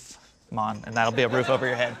Roofmon, and that'll be a roof over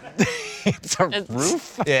your head. It's a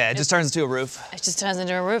roof? Yeah, it just turns into a roof. It just turns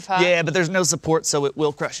into a roof, huh? Yeah, but there's no support, so it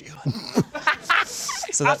will crush you.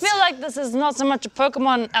 So I that's feel like this is not so much a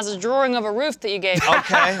Pokemon as a drawing of a roof that you gave me.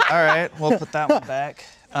 okay. All right, we'll put that one back.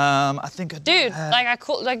 I think I do Dude, have-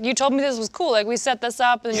 like you told me this was cool. Like we set this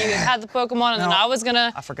up and you had the Pokemon and then I was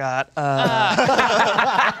gonna. I forgot.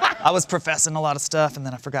 I was professing a lot of stuff and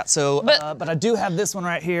then I forgot. So, but I do have this one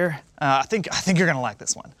right here. I think you're gonna like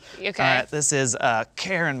this one. Okay. All right, this is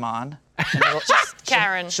Karen Mon.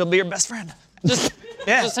 Karen. She'll be your best friend. Just,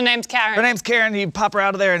 Yeah. just her name's Karen. Her name's Karen. You pop her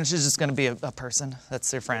out of there, and she's just gonna be a person.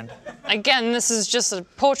 That's your friend. Again, this is just a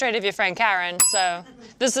portrait of your friend Karen. So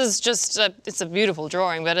this is just it's a beautiful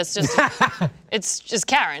drawing, but it's just it's just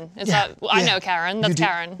Karen. It's not, I know Karen. That's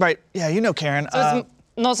Karen. Right. Yeah, you know Karen. So it's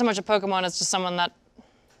not so much a Pokemon. It's just someone that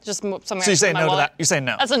someone. So you're saying no to that? You're saying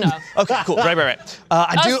no? That's a no. Okay, cool. Right.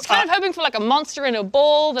 I was kind of hoping for like a monster in a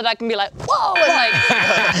ball that I can be like, whoa, and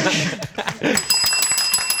like.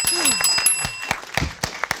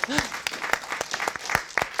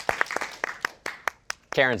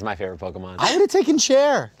 Karen's my favorite Pokemon. I would have taken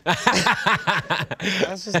Chair.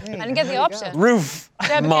 That's just me. I didn't get the option.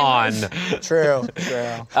 Roofmon. True.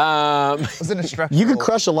 It was an instructional You could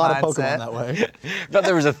crush a lot of mindset. Pokemon that way. Thought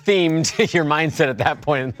there was a theme to your mindset at that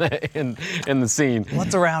point in the scene.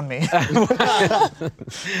 What's around me? Way to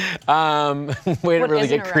What really isn't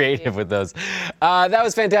get around creative you? with those. That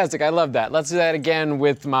was fantastic. I love that. Let's do that again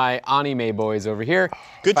with my anime boys over here.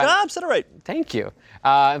 Good job, set it right. Thank you.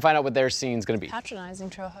 And find out what their scene's gonna be. Patronizing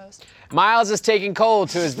troll host. Miles is taking Cole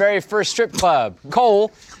to his very first strip club.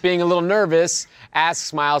 Cole, being a little nervous,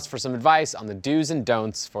 asks Miles for some advice on the do's and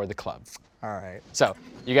don'ts for the club. All right. So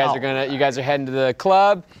you guys are heading to the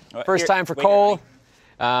club. First time for Cole.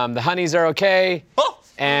 The honeys are okay.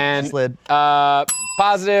 And Slid.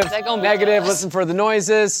 positive, They're gonna be negative, jealous. listen for the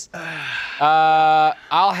noises.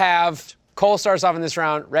 I'll have Cole starts off in this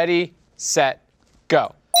round. Ready, set,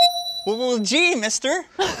 go. Well, gee, mister.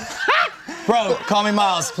 Bro, call me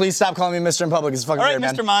Miles. Please stop calling me Mr. in public. It's fucking All right, weird,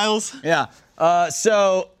 man. Mr. Miles. Yeah.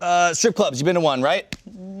 Strip clubs. You've been to one, right?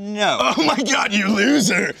 No. Oh my God, you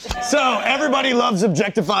loser. So everybody loves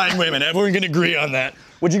objectifying women. Everyone can agree on that.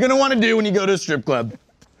 What you're gonna want to do when you go to a strip club,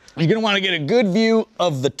 you're gonna want to get a good view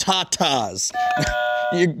of the tatas.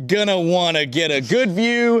 You're gonna want to get a good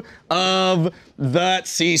view of that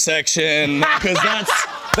C-section, because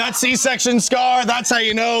that C-section scar, that's how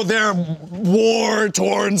you know they're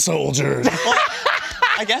war-torn soldiers.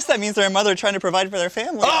 I guess that means they're a mother trying to provide for their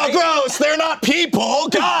family. Oh, right? gross! They're not people.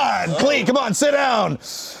 God, please, come on, sit down.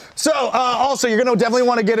 So, also, you're gonna definitely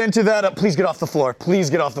want to get into that. Please get off the floor. Please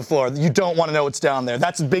get off the floor. You don't want to know what's down there.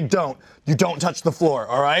 That's a big don't. You don't touch the floor.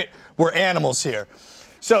 All right? We're animals here.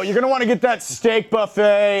 So you're gonna want to get that steak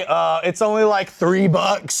buffet. It's only like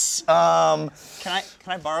 $3. Can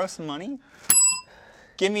I borrow some money?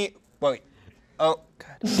 Give me. Wait. Oh.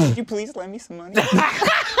 Could you please lend me some money?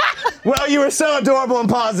 Well, you were so adorable and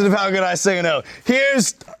positive. How could I say no?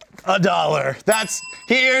 Here's $1.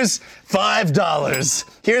 Here's $5.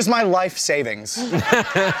 Here's my life savings. And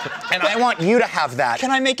I want you to have that.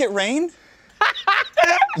 Can I make it rain?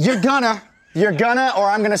 You're gonna, or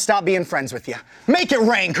I'm gonna stop being friends with you. Make it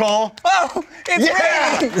rain, Cole. Oh, it's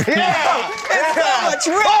raining! Yeah! It's so much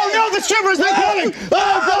rain! Oh no, the strippers, they're coming!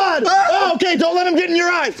 Oh God! Oh, okay, don't let them get in your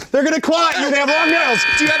eye. They're gonna claw at you, they have long nails.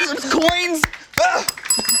 Do you have some coins? Ah.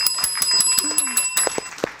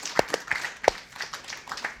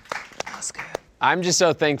 That's good. I'm just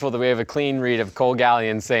so thankful that we have a clean read of Cole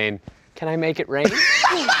Gallion saying, "Can I make it rain?"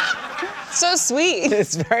 So sweet.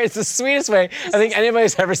 It's the sweetest way I think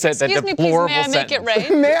anybody's ever said that Excuse me, please, deplorable may I make sentence. it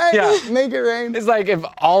rain? May I Yeah. make it rain? It's like if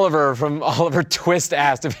Oliver from Oliver Twist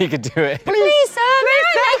asked if he could do it. Please, sir, may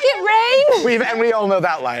I make it rain? We all know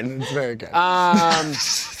that line. It's very good.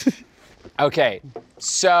 Okay,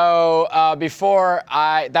 so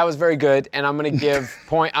that was very good, and I'm gonna give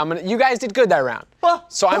you guys did good that round.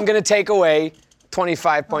 So I'm gonna take away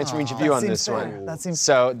 25 points from each of you on seems this fair. one. That seems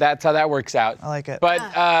So that's how that works out. I like it.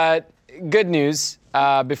 But good news,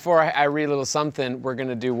 before I read a little something, we're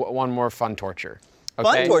gonna do one more fun torture.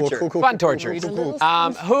 Okay? Fun torture. Cool. Fun torture.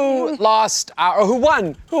 Who lost or who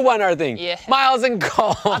won our thing? Yeah. Miles and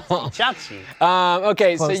Cole.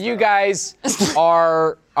 Okay, so you guys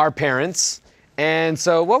are our parents. And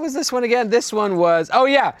so what was this one again? This one was, oh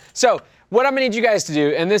yeah. So what I'm gonna need you guys to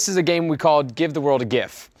do, and this is a game we called Give the World a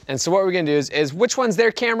GIF. And so what we're gonna do is which one's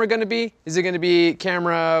their camera gonna be? Is it gonna be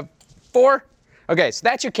camera 4? Okay, so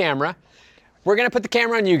that's your camera. We're gonna put the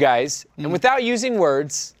camera on you guys, and without using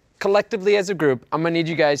words, collectively as a group, I'm gonna need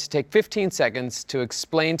you guys to take 15 seconds to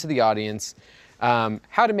explain to the audience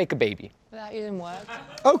how to make a baby. Without using words.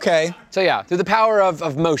 Okay. So yeah, through the power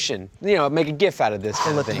of motion, make a GIF out of this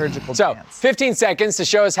kind of thing. liturgical So dance. 15 seconds to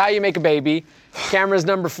show us how you make a baby. Camera's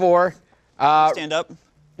number 4. Stand up.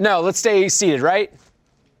 No, let's stay seated, right?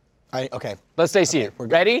 Okay. Let's stay seated. we're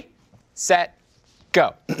good. Ready, set,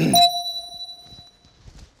 Go.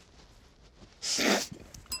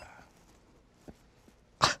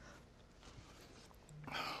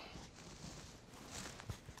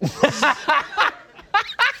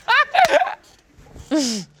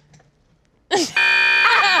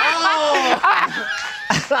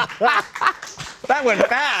 That went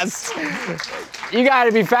fast. You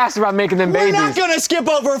gotta be fast about making them We're babies. not gonna skip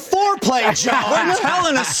over foreplay, John. We're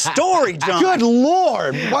telling a story, John. Good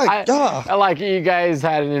Lord. My God. I like you guys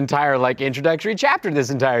had an entire introductory chapter this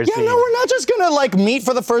entire Yeah, scene. no, we're not just gonna meet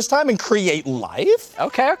for the first time and create life.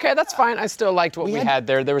 Okay, that's fine. I still liked what we had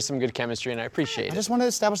there. There was some good chemistry, and I appreciate it. I just wanted to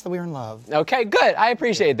establish that we were in love. Okay, good. I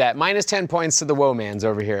appreciate that. Minus 10 points to the Whoa Mans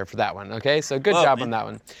over here for that one. Okay, so good Whoa, job man. on that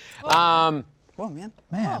one. Whoa, man.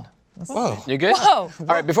 Man. Whoa. You good? Whoa. All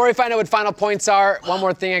right, before we find out what final points are, one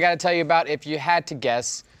more thing I got to tell you about. If you had to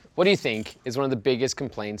guess, what do you think is one of the biggest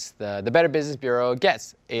complaints the Better Business Bureau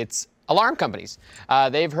gets? It's alarm companies.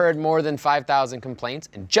 They've heard more than 5,000 complaints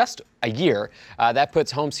in just a year. That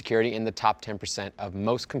puts home security in the top 10% of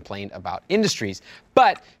most complained about industries.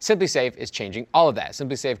 But SimpliSafe is changing all of that.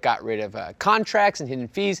 SimpliSafe got rid of contracts and hidden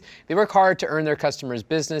fees. They work hard to earn their customers'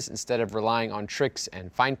 business instead of relying on tricks and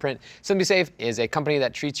fine print. SimpliSafe is a company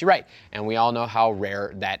that treats you right, and we all know how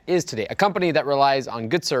rare that is today. A company that relies on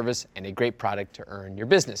good service and a great product to earn your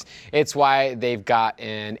business. It's why they've got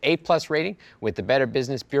an A+ rating with the Better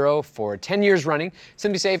Business Bureau for 10 years running.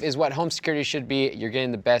 SimpliSafe is what home security should be. You're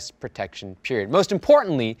getting the best protection, period. Most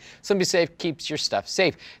importantly, SimpliSafe keeps your stuff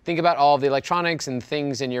safe. Think about all the electronics and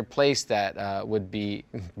things in your place that would be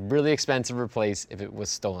really expensive to replace if it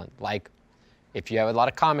was stolen. Like if you have a lot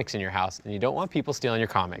of comics in your house and you don't want people stealing your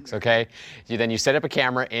comics, okay? Then you set up a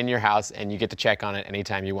camera in your house and you get to check on it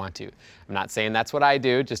anytime you want to. I'm not saying that's what I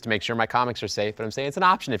do just to make sure my comics are safe, but I'm saying it's an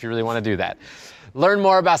option if you really want to do that. Learn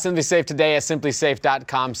more about SimpliSafe today at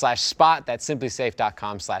simplisafe.com/spot. That's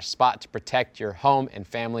simplisafe.com/spot to protect your home and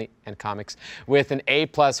family and comics with an A+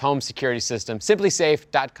 home security system.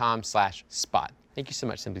 Simplisafe.com/spot. Thank you so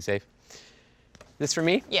much, SimpliSafe. This for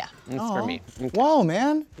me? Yeah. It's for me. Whoa,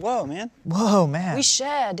 man. Whoa, man. Whoa, man. We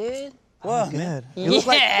share, dude. Whoa, Good. man. You look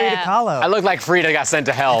like Frida Kahlo. I look like Frida got sent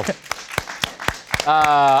to hell.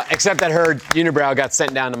 Except that her unibrow got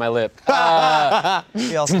sent down to my lip.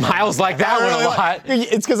 Miles like that one a lot.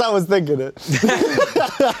 It's because I was thinking it.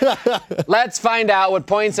 Let's find out what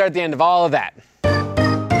points are at the end of all of that.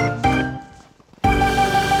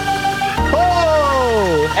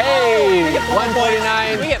 Oh! Hey,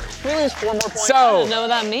 149. Can we lose 4 more points? So, Know what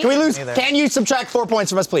that means? Can we lose? Neither. Can you subtract 4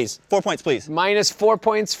 points from us, please? 4 points, please. minus 4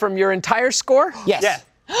 points from your entire score? Yes. Yeah.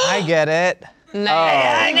 I get it.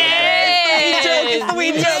 Nice. It's the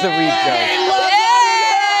weed It's the weed joke.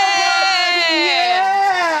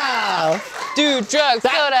 Yeah! Dude, drugs, go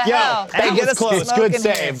to hell. That get was us close. smoking Good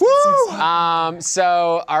save. here. Woo!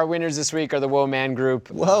 So our winners this week are the Whoa Man group.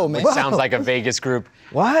 Whoa, man. Which sounds like a Vegas group.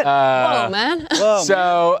 What? Whoa, man.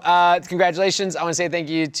 So congratulations. I want to say thank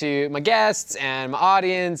you to my guests and my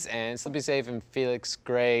audience and SimpliSafe and Felix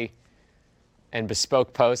Gray and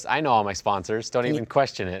Bespoke Post. I know all my sponsors. Don't even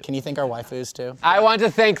question it. Can you thank our waifus, too? I want to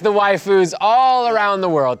thank the waifus all around the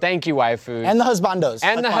world. Thank you, waifus. And the husbandos.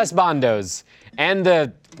 And the husbandos. And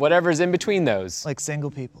the whatever's in between those. Like single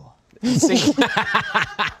people.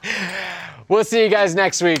 We'll see you guys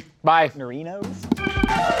next week. Bye. Norinos?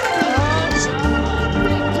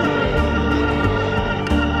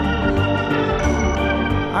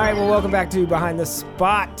 All right, well, welcome back to Behind the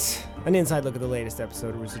Spot, an inside look at the latest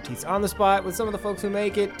episode of Rooster Teeth's On the Spot with some of the folks who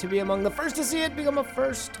make it to be among the first to see it become a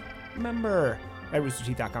first member at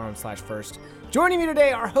roosterteeth.com/first. Joining me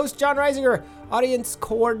today are host John Reisinger, audience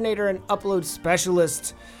coordinator and upload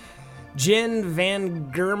specialist Jen Van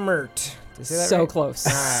Germert. Did I say that So right? close.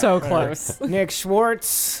 All right, So whatever. close. Nick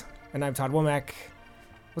Schwartz, and I'm Todd Womack.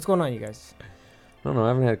 What's going on, you guys? I don't know. I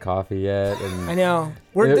haven't had coffee yet. And I know.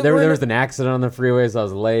 there was an accident on the freeway, so I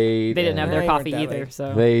was late. They didn't have and their Yeah, you coffee weren't that either, late.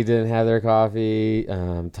 so. They didn't have their coffee.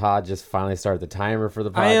 Todd just finally started the timer for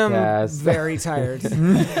the I am podcast. very tired.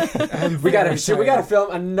 we gotta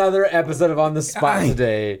film another episode of On the Spot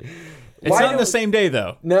today. It's not the same day,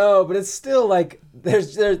 though. No, but it's still like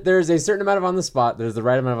there's a certain amount of On the Spot. There's the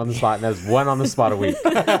right amount of On the Spot, and there's one On the Spot a week.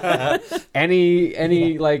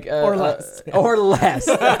 any like Or less. or less.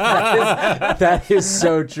 That is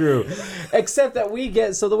so true. Except that we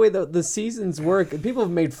get the way the seasons work. People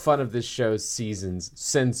have made fun of this show's seasons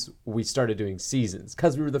since we started doing seasons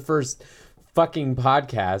because we were the first fucking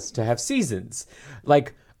podcast to have seasons.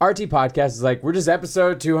 Like RT Podcast is like, we're just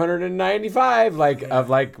episode 295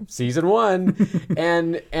 of season 1.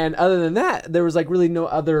 and other than that, there was like really no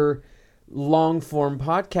other long form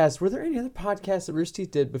podcasts. Were there any other podcasts that Rooster Teeth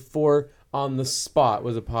did before on the spot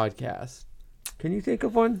was a podcast. Can you think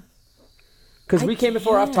of one? Because we came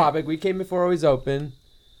before Off Topic. We came before Always Open.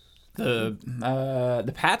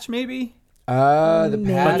 The Patch, maybe? The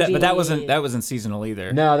Patch. But that wasn't seasonal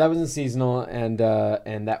either. No, that wasn't seasonal, and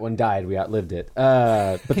that one died. We outlived it.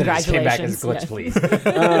 But then it just came back as a glitch, please.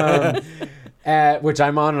 Which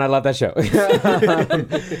I'm on, and I love that show. Go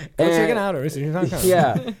check it out.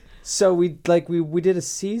 Yeah. So we did a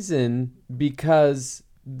season because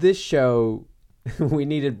this show we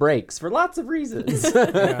needed breaks for lots of reasons.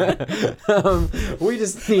 We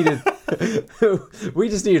just needed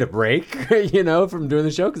a break, from doing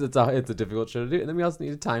the show because it's a difficult show to do, and then we also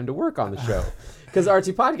needed time to work on the show because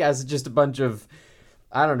RT Podcast is just a bunch of,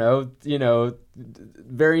 I don't know,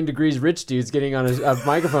 varying degrees rich dudes getting on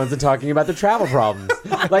microphones and talking about their travel problems.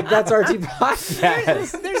 Like, that's RT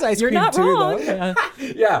Podcast. There's ice You're cream not too, wrong. though.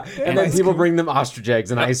 Yeah, and then people bring them ostrich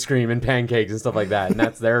eggs and ice cream and pancakes and stuff like that, and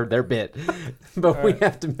that's their bit. But we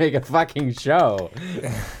have to make a fucking show.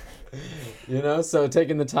 So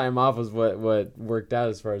taking the time off was what worked out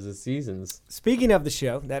as far as the seasons. Speaking of the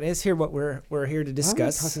show, that is here what we're here to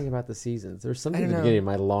discuss. Why are we talking about the seasons? There's something at the beginning of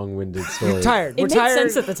my long-winded story. We're tired. It We're made tired.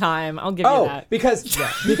 sense at the time. I'll give you that.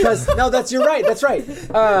 because no, you're right. That's right.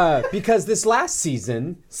 Because this last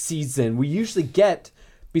season we usually get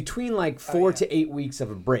between like 4 to 8 weeks of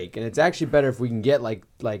a break, and it's actually better if we can get like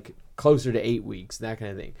closer to 8 weeks, that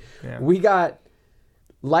kind of thing. Yeah. We got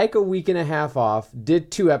like a week and a half off, did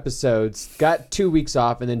 2 episodes, got 2 weeks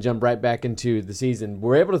off, and then jumped right back into the season.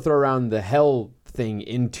 We're able to throw around the Hell thing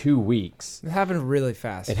in 2 weeks. It happened really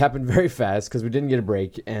fast. It happened very fast because we didn't get a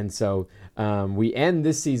break, and so we end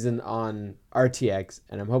this season on RTX,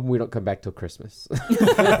 and I'm hoping we don't come back till Christmas.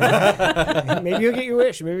 Maybe you'll get your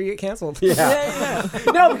wish. Maybe you get canceled. Yeah.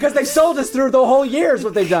 No, because they sold us through the whole year is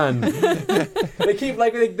what they've done. They keep they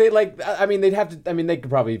could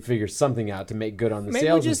probably figure something out to make good on the Maybe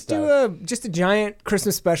sales we just and stuff. do a giant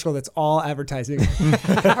Christmas special that's all advertising.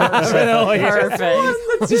 Perfect.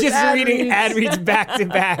 Just reading ad reads back to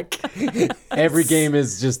back. Every game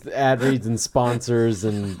is just ad reads and sponsors,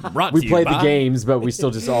 and Brought we to you play by- the games, but we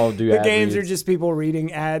still just all do The ad games reads. are just people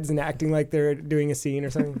reading ads and acting like they're doing a scene or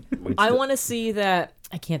something. I want to see that.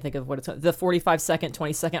 I can't think of what it's called. The 45-second,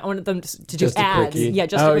 20-second. I want them to do Just a ads. quickie. Yeah,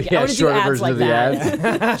 just a quickie. I want to do shorter ads version like of the that.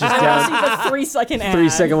 ads. Just I want to down see the 3-second ad.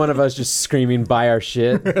 3-second one of us just screaming, buy our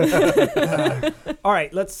shit. All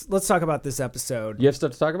right, let's talk about this episode. You have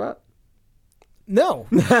stuff to talk about? No.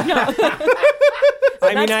 Next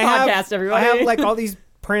podcast, everybody. I have like all these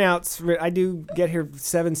printouts. I do get here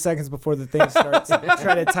 7 seconds before the thing starts.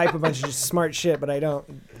 Try to type a bunch of just smart shit, but I don't.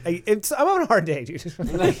 I'm on a hard day, dude.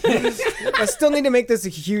 I still need to make this a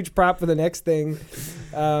huge prop for the next thing.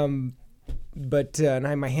 But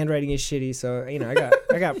and my handwriting is shitty, so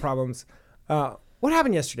I got problems. What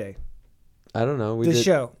happened yesterday? I don't know. The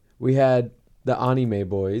show. We had the Anime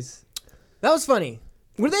Boys. That was funny.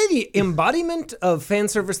 Were they the embodiment of fan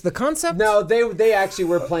service, the concept? No, they actually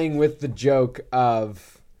were playing with the joke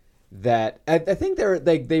of that. I think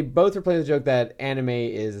they both were playing the joke that anime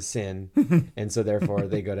is a sin, and so therefore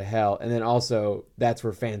they go to hell. And then also that's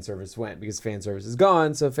where fan service went because fan service is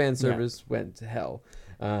gone, so fan service went to hell.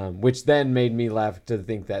 Which then made me laugh to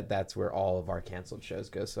think that that's where all of our canceled shows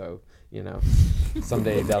go. So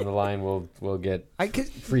someday down the line we'll get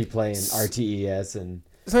free play in RTES and.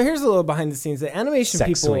 So here's a little behind the scenes. The animation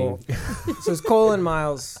Sex people. So it's Cole and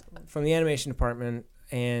Miles from the animation department,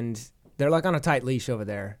 and they're like on a tight leash over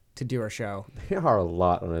there to do our show. They are a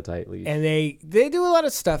lot on a tight leash. And they do a lot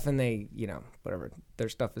of stuff, and they, whatever. Their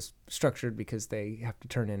stuff is structured because they have to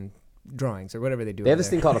turn in drawings or whatever they do. They have this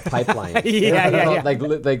thing called a pipeline. Yeah.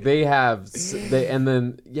 Like they have, and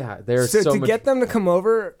then they're so to much. get them to come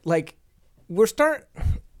over, like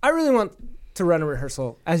I really want to run a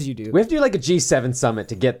rehearsal as you do. We have to do like a G7 summit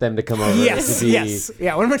to get them to come over. Yes.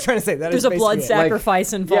 Yeah. What am I trying to say? There's a blood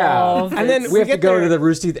sacrifice involved. And then we have to go there, to the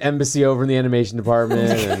Rooster Teeth embassy over in the animation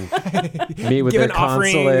department and meet with give their an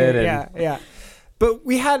offering, consulate. And, yeah. But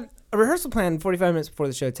we had a rehearsal plan 45 minutes before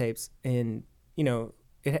the show tapes, and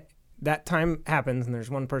that time happens, and there's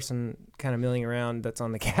one person kind of milling around that's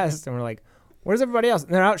on the cast, and we're like, "Where's everybody else?"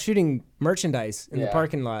 And they're out shooting merchandise in the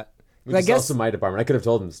parking lot. Which is also my department. I could have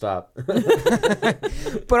told them to stop.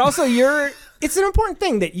 But also, it's an important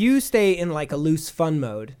thing that you stay in like a loose fun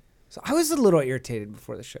mode. So I was a little irritated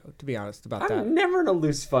before the show, to be honest, about that. I'm never in a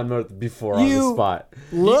loose fun mode before on the spot.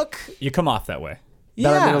 You come off that way.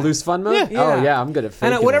 That I'm in a loose fun mode? Yeah. Oh, yeah, I'm good at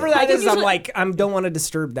faking And whatever it. that is, I'm like, I don't want to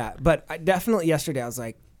disturb that. But definitely yesterday, I was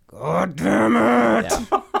like, God damn it.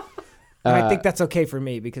 Yeah. And I think that's okay for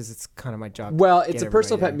me because it's kind of my job. Well, it's a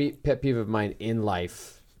personal pet peeve of mine in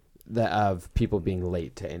life. of people being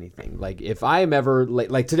late to anything. Like if I am ever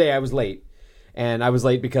late, like today I was late. And I was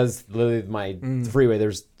late because literally my freeway,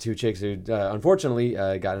 there's two chicks who unfortunately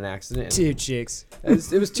got in an accident. Two chicks.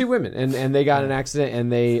 It was two women, and they got in an accident, and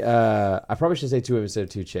they, I probably should say two women instead of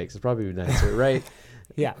two chicks. It's probably nicer, right?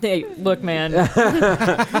 Yeah. Hey, look, man.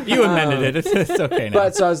 You amended it. It's okay now.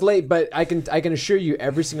 But so I was late, but I can assure you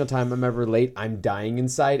every single time I'm ever late, I'm dying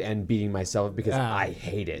inside and beating myself because I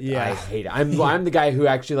hate it. Yeah. I hate it. I'm the guy who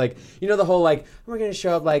actually like, you know, the whole like, we're going to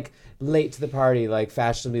show up like late to the party, like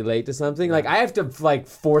fashionably late to something. Like I have to like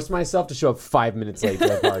force myself to show up 5 minutes late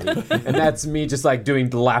to a party. And that's me just like doing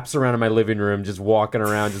laps around in my living room, just walking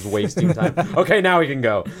around, just wasting time. Okay, now we can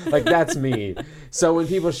go. Like that's me. So when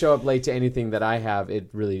people show up late to anything that I have, it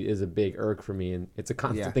really is a big irk for me, and it's a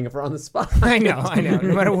constant thing if we're on the spot. I know.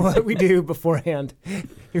 No matter what we do beforehand,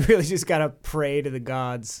 you really just gotta pray to the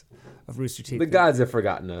gods of Rooster Teeth. The gods have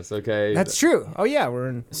forgotten us, okay? That's true. Oh yeah, we're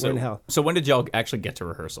in hell. So when did y'all actually get to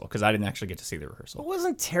rehearsal? Because I didn't actually get to see the It rehearsal.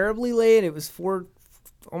 wasn't terribly late. It was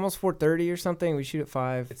almost 4:30 or something. We shoot at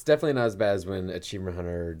 5. It's definitely not as bad as when Achievement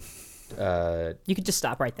Hunter... You could just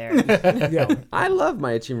stop right there. Yeah. I love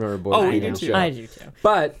my Achievement Hunter boy. Oh, we do too. I do too.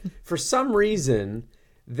 But for some reason,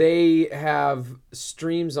 they have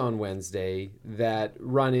streams on Wednesday that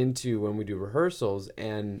run into when we do rehearsals,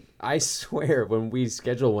 and I swear when we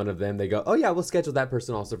schedule one of them, they go, "Oh yeah, we'll schedule that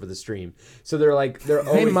person also for the stream." So they're always,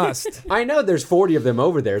 They must. I know there's 40 of them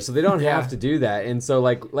over there, so they don't have to do that. And so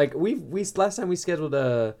like we last time we scheduled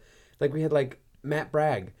we had like Matt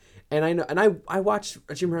Bragg. And I know, and I watch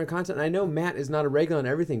Achievement Hunter content, and I know Matt is not a regular on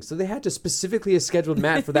everything, so they had to specifically have scheduled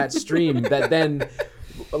Matt for that stream that then,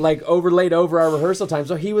 like, overlaid over our rehearsal time,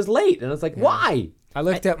 so he was late, and I was like, why? I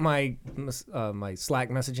looked at my my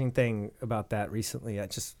Slack messaging thing about that recently.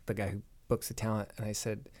 Just the guy who books the talent, and I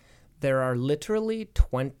said, there are literally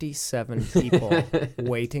 27 people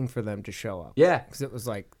waiting for them to show up. Yeah. Because it was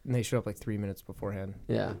like, they showed up like 3 minutes beforehand.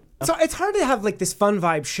 Yeah. So it's hard to have like this fun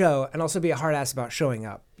vibe show and also be a hard ass about showing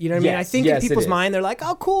up. You know what I mean? I think in people's mind, they're like,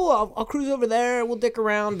 oh, cool, I'll cruise over there, we'll dick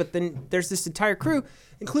around. But then there's this entire crew,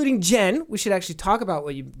 including Jen. We should actually talk about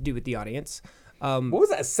what you do with the audience. What was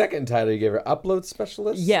that second title you gave her? Upload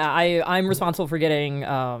specialist? Yeah, I'm responsible for getting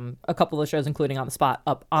a couple of the shows, including On the Spot,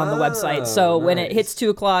 up on the website. So when it hits 2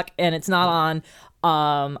 o'clock and it's not on,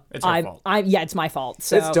 it's our fault. It's my fault.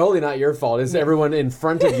 So It's totally not your fault. It's everyone in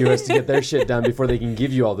front of you has to get their shit done before they can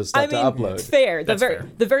give you all this stuff to upload. Fair. That's fair.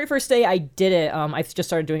 The very first day I did it, I just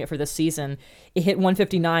started doing it for this season. It hit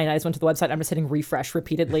 159. I just went to the website. I'm just hitting refresh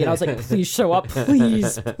repeatedly, and I was like, "Please show up,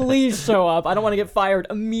 please show up. I don't want to get fired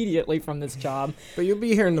immediately from this job." But you'll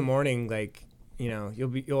be here in the morning, like, you know,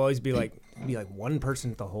 you'll always be like one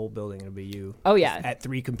person at the whole building. It'll be you. Oh yeah. At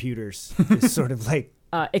 3 computers, just sort of like.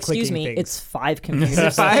 Excuse me, things. It's 5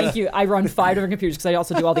 computers. Thank you. I run 5 different computers because I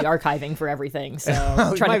also do all the archiving for everything. So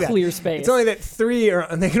I'm trying to clear space. It's only that 3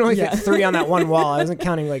 they can only fit 3 on that one wall. I wasn't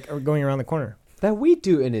counting like going around the corner. That we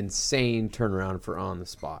do an insane turnaround for On the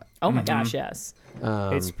Spot. Oh my gosh, yes.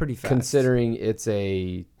 It's pretty fast. Considering it's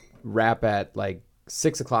a wrap at like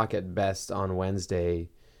 6 o'clock at best on Wednesday,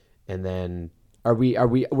 and then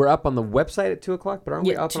we're up on the website at 2 o'clock, but aren't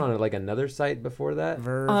we up on like another site before that?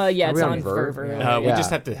 Verve. Yeah, it's on Verve? Verve. We just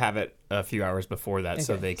have to have it a few hours before that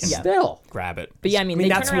so they can Still. grab it. But yeah, I mean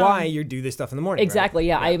that's turn around- why you do this stuff in the morning. Exactly.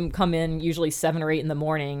 Right? Yeah, I come in usually 7 or 8 in the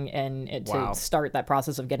morning and to start that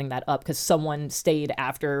process of getting that up because someone stayed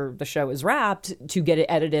after the show is wrapped to get it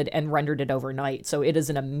edited and rendered it overnight. So it is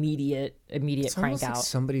an immediate It's crank almost out. like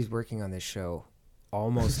somebody's working on this show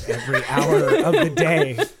almost every hour of the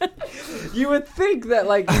day. You would think that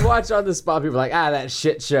like you watch On the Spot, people are like, that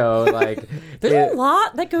shit show. Like There's a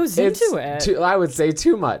lot that goes into it. I would say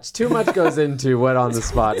too much. Too much goes into what On the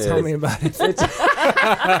Spot is. Tell me about it.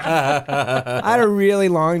 I had a really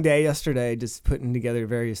long day yesterday just putting together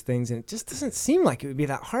various things, and it just doesn't seem like it would be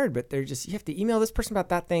that hard, but you have to email this person about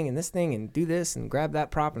that thing and this thing and do this and grab that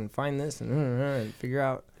prop and find this and figure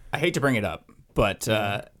out. I hate to bring it up, but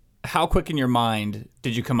how quick in your mind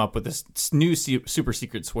did you come up with this new super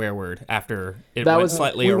secret swear word after it went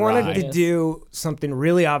slightly we awry? wanted to do something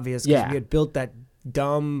really obvious because we had built that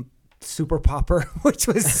dumb super popper, which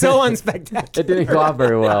was so unspectacular. It didn't go off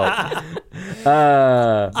very well.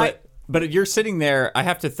 But you're sitting there, I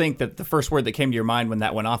have to think that the first word that came to your mind when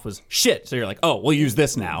that went off was shit. So you're like, oh, we'll use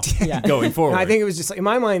this now going forward. I think it was just like, in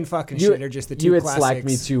my mind, fucking shit are just the 2 You had classics. slacked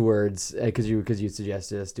me 2 words because you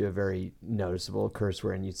suggested us do a very noticeable curse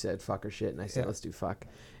word, and you said fuck or shit, and I said let's do fuck,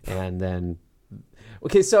 and then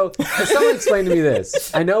okay, so someone explain to me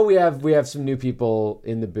this. I know we have some new people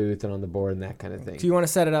in the booth and on the board and that kind of thing. Do you want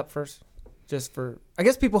to set it up first? just for, I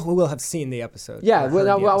guess people who will have seen the episode. Yeah, or well, heard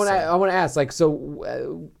the I episode. want to ask, like,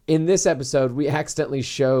 so in this episode, we accidentally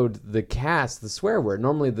showed the cast the swear word.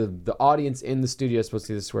 Normally, the audience in the studio is supposed to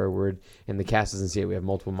see the swear word, and the cast doesn't see it. We have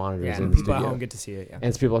multiple monitors Yeah, in and the people studio. at home get to see it. Yeah. And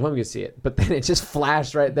it's people at home get to see it. But then it just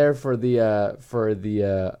flashed right there for the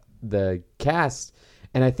cast,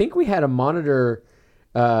 and I think we had a monitor.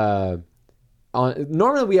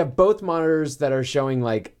 Normally we have both monitors that are showing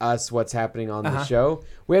like us what's happening on the show.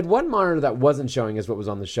 We had one monitor that wasn't showing us what was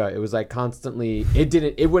on the show. It was like constantly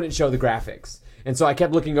it wouldn't show the graphics. And so I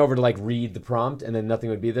kept looking over to like read the prompt, and then nothing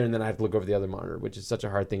would be there, and then I have to look over the other monitor, which is such a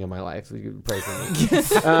hard thing in my life. You can pray for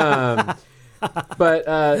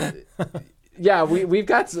me. Yeah, we've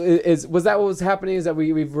got. Was that what was happening? Is that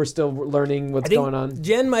we're still learning what's going on?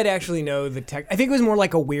 Jen might actually know the tech. I think it was more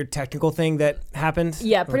like a weird technical thing that happened.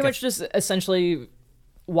 Yeah, pretty much just essentially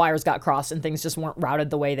wires got crossed and things just weren't routed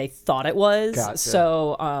the way they thought it was. Gotcha.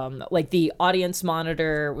 So, like the audience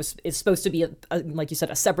monitor is supposed to be, like you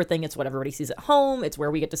said, a separate thing. It's what everybody sees at home. It's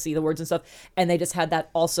where we get to see the words and stuff. And they just had that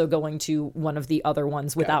also going to one of the other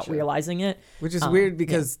ones without realizing it. Which is weird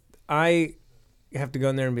because I have to go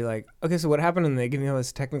in there and be like, okay, so what happened? And they give me all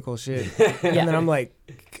this technical shit. And then I'm like,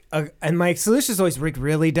 and my solution is always rigged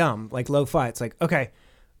really dumb, like lo-fi. It's like, okay,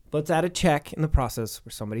 let's add a check in the process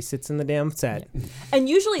where somebody sits in the damn set. And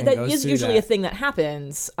usually that goes is through usually that. a thing that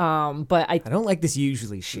happens. But I don't like this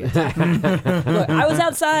usually shit. Look, I was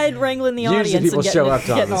outside wrangling the audience. Usually people and show up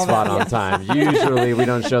on getting the all spot that. on time. Usually we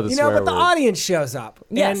don't show the swear but the word. audience shows up.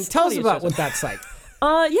 Yes, and tell us audience about shows what up. that's like.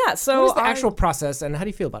 Yeah. So What is the actual process, and how do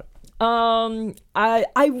you feel about it?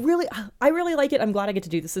 I really like it. I'm glad I get to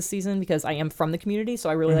do this season because I am from the community. So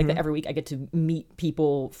I really like that every week I get to meet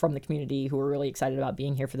people from the community who are really excited about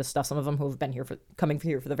being here for this stuff. Some of them who have been here coming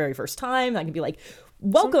here for the very first time. I can be like,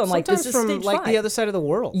 welcome. Like this is from stage like 5. the other side of the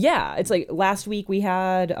world. Yeah, it's like last week we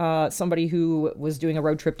had somebody who was doing a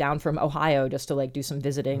road trip down from Ohio just to like do some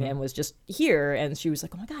visiting and was just here, and she was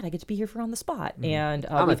like, "Oh my god, I get to be here for On the Spot." And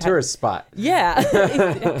I'm a tourist spot. Yeah,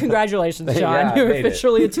 congratulations, John. Yeah, I You're made it.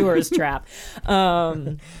 officially a tourist trap.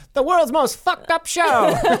 The world's most fucked up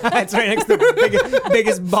show. It's right next to the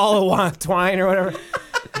biggest ball of twine or whatever.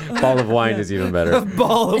 Ball of wine is even better.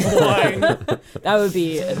 Ball of wine. That would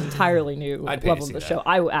be an entirely new I'd pay to level of see the that. show.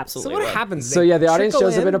 I would absolutely. So what would. happens? So yeah, the audience trickle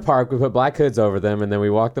shows up in in? a park. We put black hoods over them, and then we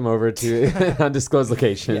walk them over to an undisclosed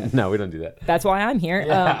location. No, we don't do that. That's why I'm here.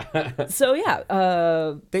 So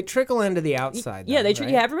yeah, They trickle into the outside. yeah, though, right?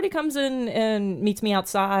 yeah. Everybody comes in and meets me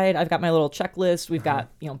outside. I've got my little checklist. We've got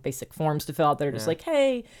basic forms to fill out that are just like,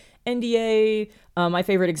 hey, NDA. My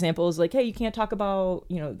favorite example is like, hey, you can't talk about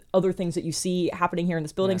other things that you see happening here in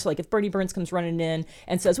this building. So like, if Bernie Burns comes running in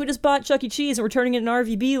and says, we just bought Chuck E. Cheese and we're turning it into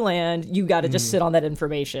RVB land, you got to just sit on that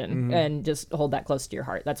information and just hold that close to your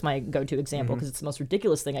heart. That's my go-to example because it's the most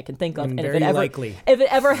ridiculous thing I can think of. And if very it ever, likely. If it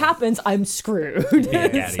ever happens, I'm screwed.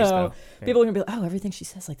 daddies, So though. people are gonna be like, oh, everything she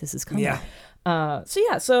says like this is coming. Yeah.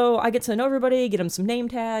 So I get to know everybody, get them some name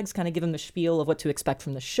tags, kind of give them the spiel of what to expect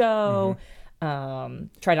from the show.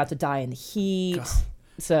 Try not to die in the heat.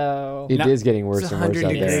 So It is getting worse It's and worse 100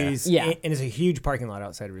 out there. degrees. Yeah. And it's a huge parking lot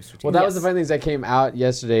outside of Rooster Teeth. Well, that was Yes. the funny things that came out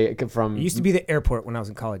yesterday from. It used to be the airport when I was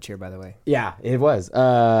in college here, by the way. Yeah, it was.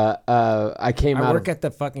 I came I out. work at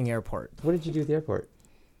the fucking airport. What did you do at the airport?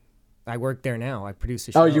 I work there now. I produce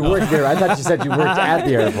a show. Oh, you worked there. I thought you said you worked at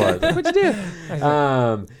the airport. What'd you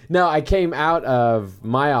do? No, I came out of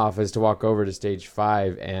my office to walk over to stage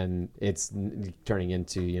 5, and it's turning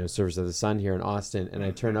into Service of the Sun here in Austin. And I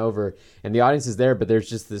turn over, and the audience is there, but there's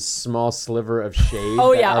just this small sliver of shade.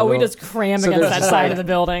 oh that yeah, our we little- just cram so against there's that just side like of the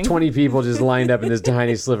building. 20 people just lined up in this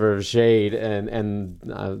tiny sliver of shade, and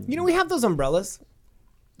We have those umbrellas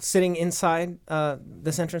sitting inside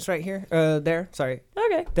this entrance right here. There. Sorry.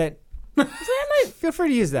 Okay, That. so I might, Feel free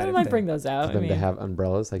to use that. I if might they- bring those out. I them mean, to have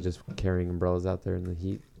umbrellas, like just carrying umbrellas out there in the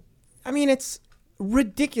heat. I mean, it's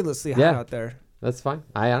ridiculously hot Yeah. out there. That's fine.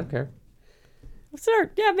 I don't care.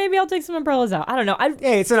 sure, yeah, maybe I'll take some umbrellas out. I don't know.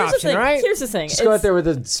 Hey, it's an here's the option, thing. right? Here's the thing. Just go out It's- there with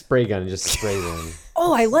a spray gun and just spray them.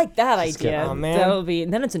 Oh, I like that get- idea. Oh, man. That would be.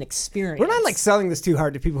 Then it's an experience. We're not like selling this too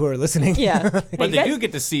hard to people who are listening. Yeah. Hey, But you they guys- do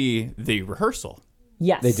get to see the rehearsal,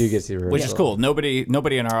 Yes. They do get to see rehearsal. which is cool. Nobody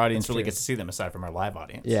in our audience really gets to see them aside from our live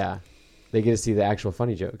audience. Yeah. They get to see the actual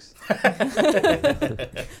funny jokes.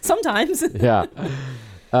 Sometimes. Yeah.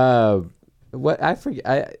 What I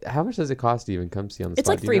forget. How much does it cost to even come see on the It's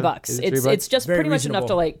spot? like Do you know? $3. Is it $3? It's just Very pretty much enough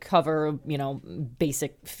to reasonable. like cover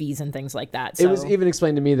basic fees and things like that. It was So- even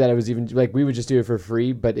explained to me that it was even like we would just do it for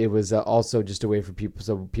free, but it was also just a way for people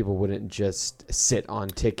so people wouldn't just sit on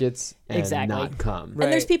tickets and Exactly. not come.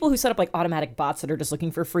 And there's people who set up like automatic bots that are just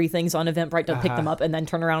looking for free things on Eventbrite to pick them up and then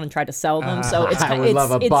turn around and try to sell them. So it's I would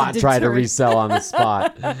love a bot try to resell on the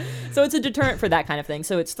spot. So it's a deterrent for that kind of thing.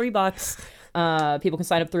 So it's $3. People can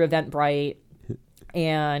sign up through Eventbrite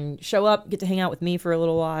and show up, get to hang out with me for a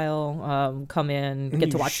little while, come in,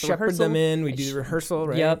 get to watch the shepherd rehearsal. them in. We do the rehearsal,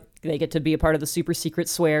 right? Yep. They get to be a part of the super secret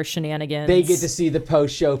swear shenanigans. They get to see the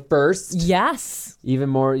post show first. Yes. Even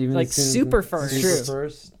more, Like super first. Super True.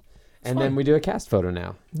 first. And then we do a cast photo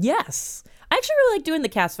now. Yes. I actually really like doing the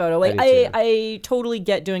cast photo. Like I do too. I totally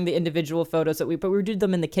get doing the individual photos but we did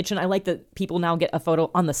them in the kitchen. I like that people now get a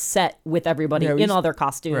photo on the set with everybody Yeah, we in used- all their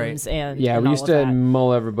costumes right. and Yeah, and we all used of to that.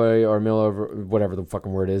 mull everybody or mill over whatever the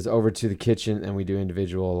fucking word is over to the kitchen, and we do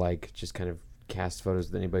individual like just kind of cast photos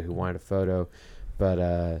with anybody who wanted a photo.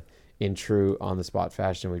 But in true on the spot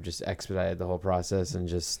fashion, we've just expedited the whole process and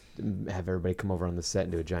just have everybody come over on the set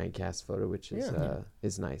and do a giant cast photo, which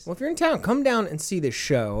is nice. Well, if you're in town, come down and see this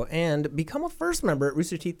show and become a first member at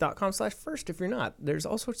roosterteeth.com/first if you're not. There's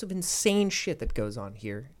all sorts of insane shit that goes on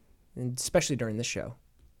here, and especially during this show.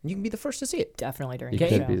 And you can be the first to see it. Definitely during You the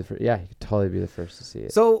could show. be the first. Yeah, you could totally be the first to see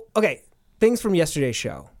it. So, okay, things from yesterday's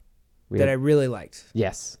show We that had- I really liked.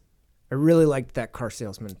 yes. I really liked that car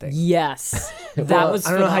salesman thing. Yes. That Well, was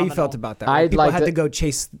I don't know how you phenomenal. felt about that. I'd People like had to- to go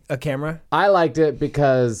chase a camera. I liked it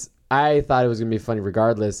because I thought it was gonna be funny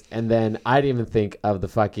regardless, and then I didn't even think of the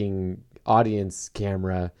fucking audience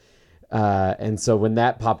camera. And so when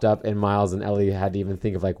that popped up and Miles and Ellie had to even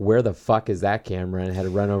think of like, where the fuck is that camera, and had to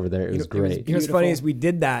run over there. It was great. You know what's funny is we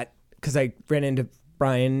did that because I ran into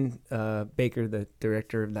Brian Baker, the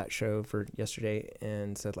director of that show for yesterday,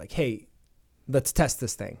 and said like, hey, let's test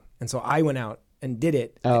this thing. And so I went out and did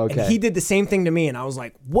it. Oh, okay. And he did the same thing to me, and I was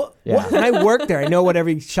like, what? Yeah. What? And I worked there. I know what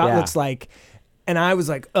every shot Yeah. looks like. And I was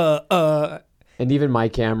like, And even my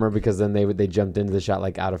camera, because then they jumped into the shot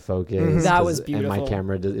like out of focus. That was And my beautiful.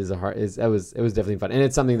 camera it was definitely fun, and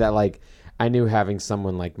it's something that like I knew having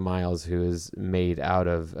someone like Miles who is made out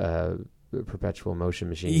of perpetual motion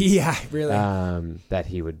machines. Yeah, really. That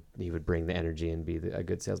he would bring the energy and be a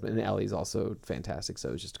good salesman. And Ellie's also fantastic, so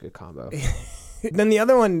it was just a good combo. Then the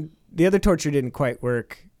other torture didn't quite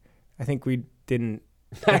work. I think we didn't.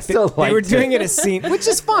 I still They were liked doing it. it a scene, which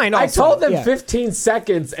is fine. I also. told them Yeah. 15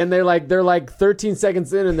 seconds, and they're like 13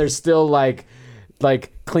 seconds in, and they're still like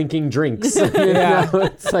clinking drinks. You Yeah. know?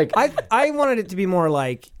 It's like I wanted it to be more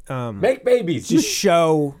like make babies. just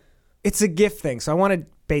show. It's a gift thing, so I wanted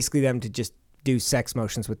basically them to just do sex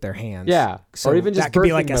motions with their hands. Yeah, so or even just that could be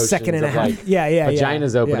birthing like a second and a motions half. of, Yeah,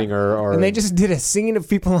 vaginas opening or and they just did a scene of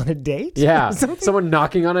people on a date. yeah, or something? someone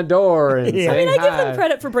knocking on a door and Yeah. saying I give hi. them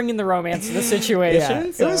credit for bringing the romance to the situation.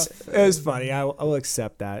 Yeah, so. it was funny. I will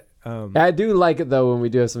accept that. I do like it though when we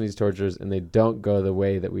do have some of these tortures and they don't go the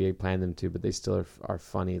way that we plan them to, but they still are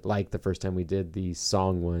funny. Like the first time we did the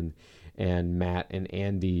song one, and Matt and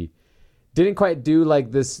Andy didn't quite do like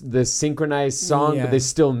this synchronized song, Yeah. but they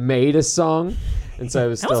still made a song, and so it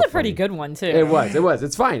was That still was a pretty funny. good one too. It was.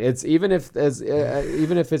 It's fine. It's even if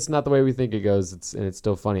it's not the way we think it goes, it's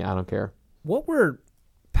still funny. I don't care. What were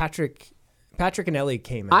Patrick and Ellie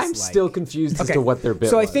came as? I'm like? still confused as Okay. to what their bit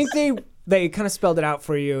So was. I think they kind of spelled it out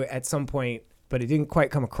for you at some point, but it didn't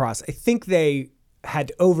quite come across. I think they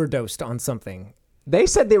had overdosed on something. they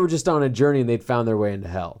said they were just on a journey and they'd found their way into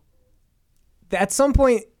hell. At some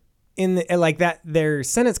point in the, like that, their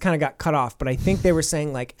sentence kind of got cut off, but I think they were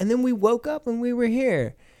saying like, and then we woke up and we were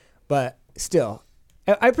here. But still,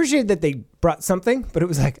 I appreciate that they brought something, but it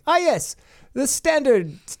was like, yes, the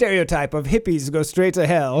standard stereotype of hippies go straight to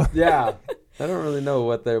hell. Yeah. I don't really know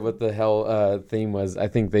what the hell theme was. I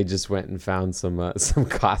think they just went and found some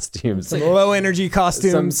costumes. Some low energy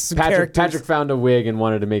costumes. Some Patrick characters. found a wig and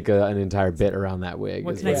wanted to make an entire bit around that wig.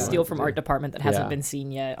 What is can I he steal wanted from to art do. department that hasn't Yeah. been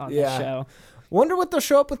seen yet on Yeah. the show? Wonder what they'll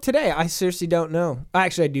show up with today. I seriously don't know.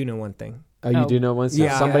 Actually, I do know one thing. Oh, you do know one? So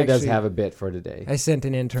Yeah, somebody does actually- have a bit for today. I sent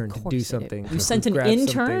an intern to course do I did. something. You sent an Grab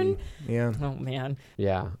intern? something. Yeah. Oh man.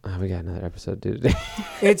 Yeah. Oh, we got another episode to do today.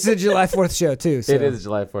 It's a July 4th show, too. So. It is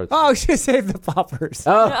July 4th. Oh, she saved the poppers.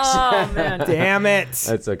 Oh man. Damn it.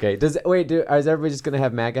 That's okay. Is everybody just going to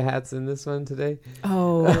have MAGA hats in this one today?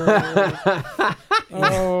 Oh.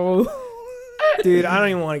 Oh. Dude, I don't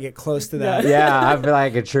even want to get close to that. Yeah, I feel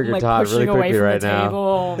like a trigger Like Todd really pushing away quickly from right the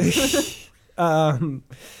now. table.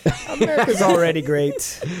 America's already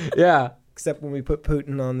great. Yeah. except when we put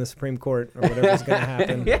Putin on the Supreme Court or whatever's going to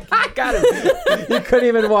happen. I got him. You couldn't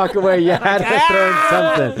even walk away. You had to throw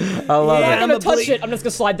in something. I love I'm it. gonna touch it. I'm just gonna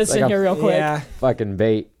slide this in here real quick. Yeah. Fucking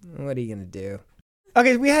bait. What are you going to do?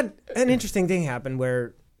 Okay, we had an interesting thing happen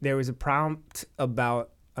where there was a prompt about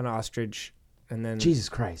an ostrich, and then Jesus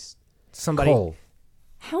Christ. somebody. Cole.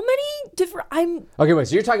 How many different? Okay, wait.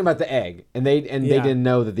 So you're talking about the egg, and they didn't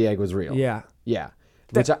know that the egg was real. Yeah. Yeah.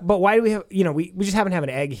 But why do we have? We just happen to have an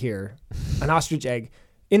egg here, an ostrich egg,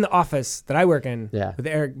 in the office that I work in. Yeah. With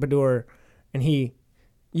Eric Badur, and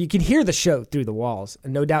you can hear the show through the walls,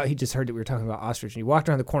 and no doubt he just heard that we were talking about ostrich, and he walked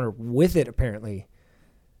around the corner with it apparently,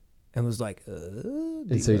 and was like,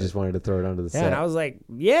 and so you just wanted to throw it onto the set. and I was like,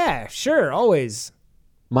 yeah, sure, always.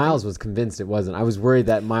 Miles was convinced it wasn't. I was worried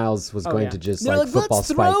that Miles was going to just They're like football let's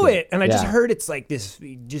spike throw it, and I just Yeah. heard it's like this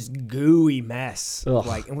just gooey mess, Ugh.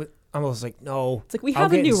 I was like, no. It's like we I'll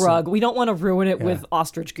have a get new some- rug. We don't want to ruin it with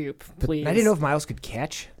ostrich goop, please. I didn't know if Miles could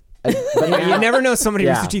catch. But You never know somebody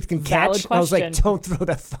Yeah. Rooster Teeth can Valid catch. I was like, question. don't throw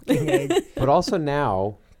that fucking egg. But also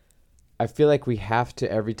now, I feel like we have to,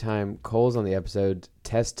 every time Cole's on the episode,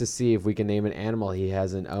 test to see if we can name an animal he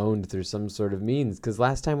hasn't owned through some sort of means. Because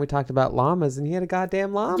last time we talked about llamas, and he had a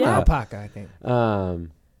goddamn llama. Yeah. Alpaca, I think. No,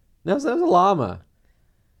 that was a llama.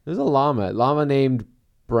 It was a llama. Llama named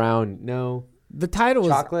Brown. No. The title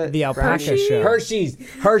was Chocolate. The Alpaca Hershey? Show.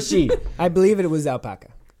 Hershey. I believe it was Alpaca.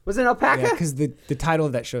 Was it an alpaca? Yeah, because the title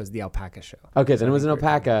of that show is The Alpaca Show. Okay, then it was an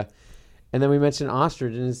alpaca. And then we mentioned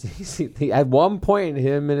ostrich. And at one point,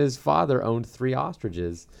 him and his father owned 3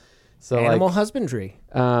 ostriches. So Animal husbandry.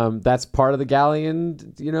 that's part of the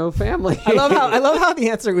Galleon, family. I love how the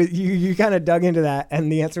answer was, you kind of dug into that, and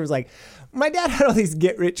the answer was like, my dad had all these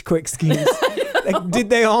get rich quick schemes. Like, did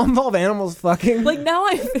they all involve animals fucking? Like now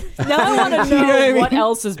I want to know, You know what I what mean?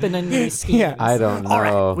 else has been in these schemes. Yeah. I don't know. All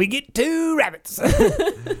right, we get 2 rabbits.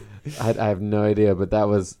 I have no idea, but that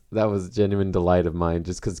was genuine delight of mine.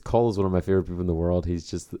 Just because Cole is one of my favorite people in the world. He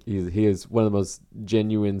is one of the most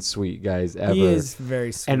genuine, sweet guys ever. He is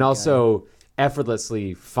very sweet. and also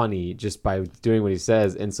effortlessly funny just by doing what he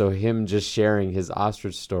says. And so him just sharing his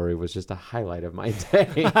ostrich story was just a highlight of my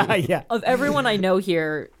day. Yeah. Of everyone I know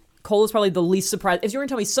here, Cole is probably the least surprised. If you were to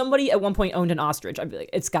tell me somebody at one point owned an ostrich, I'd be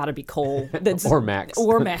like, it's got to be Cole. Or Max.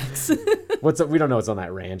 Or Max. We don't know what's on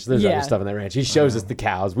that ranch. There's Yeah. other stuff on that ranch. He shows us the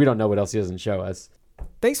cows. We don't know what else he doesn't show us.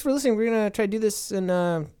 Thanks for listening. We're going to try to do this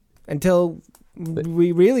until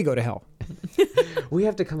we really go to hell. We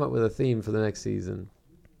have to come up with a theme for the next season.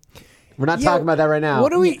 We're not Yeah, talking about that right now.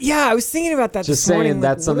 What do we? Yeah, I was thinking about that. Just this morning. saying like,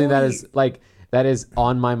 that's what something do that we- is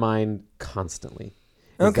on my mind constantly.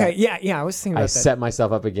 Is Okay. that Yeah. I was thinking about I that. set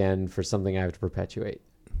myself up again for something I have to perpetuate.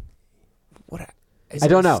 What? Is I it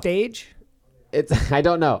don't a know. Stage? I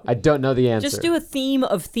don't know. I don't know the answer. Just do a theme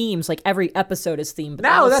of themes, like every episode is themed. But the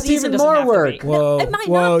No, whole that's season even doesn't more have to work. be. Whoa, No, it might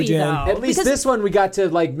whoa, not be Jen. though. At least because this one we got to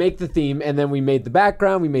make the theme, and then we made the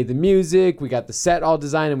background, we made the music, we got the set all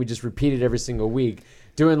designed, and we just repeated every single week.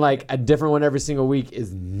 Doing a different one every single week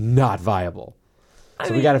is not viable.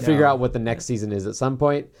 So we got to figure out what the next season is at some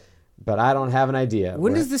point, but I don't have an idea.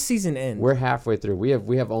 When does the season end? We're halfway through.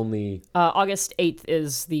 We have only August 8th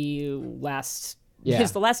is the last. Yeah.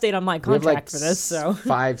 It's the last date on my we have contract for this. So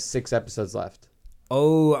 5-6 episodes left.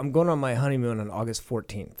 Oh, I'm going on my honeymoon on August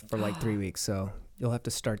 14th for 3 weeks, so you'll have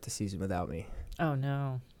to start the season without me. oh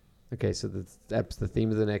no, Okay, so the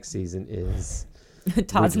theme of the next season is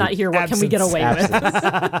Todd's not here. What can we get away with?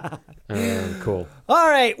 absence. Cool. All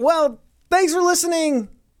right. Well, thanks for listening.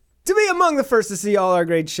 To be among the first to see all our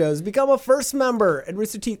great shows, become a first member at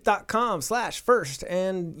roosterteeth.com/first,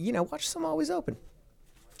 and watch some Always Open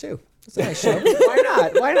too. That's a nice show.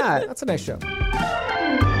 Why not? That's a nice show.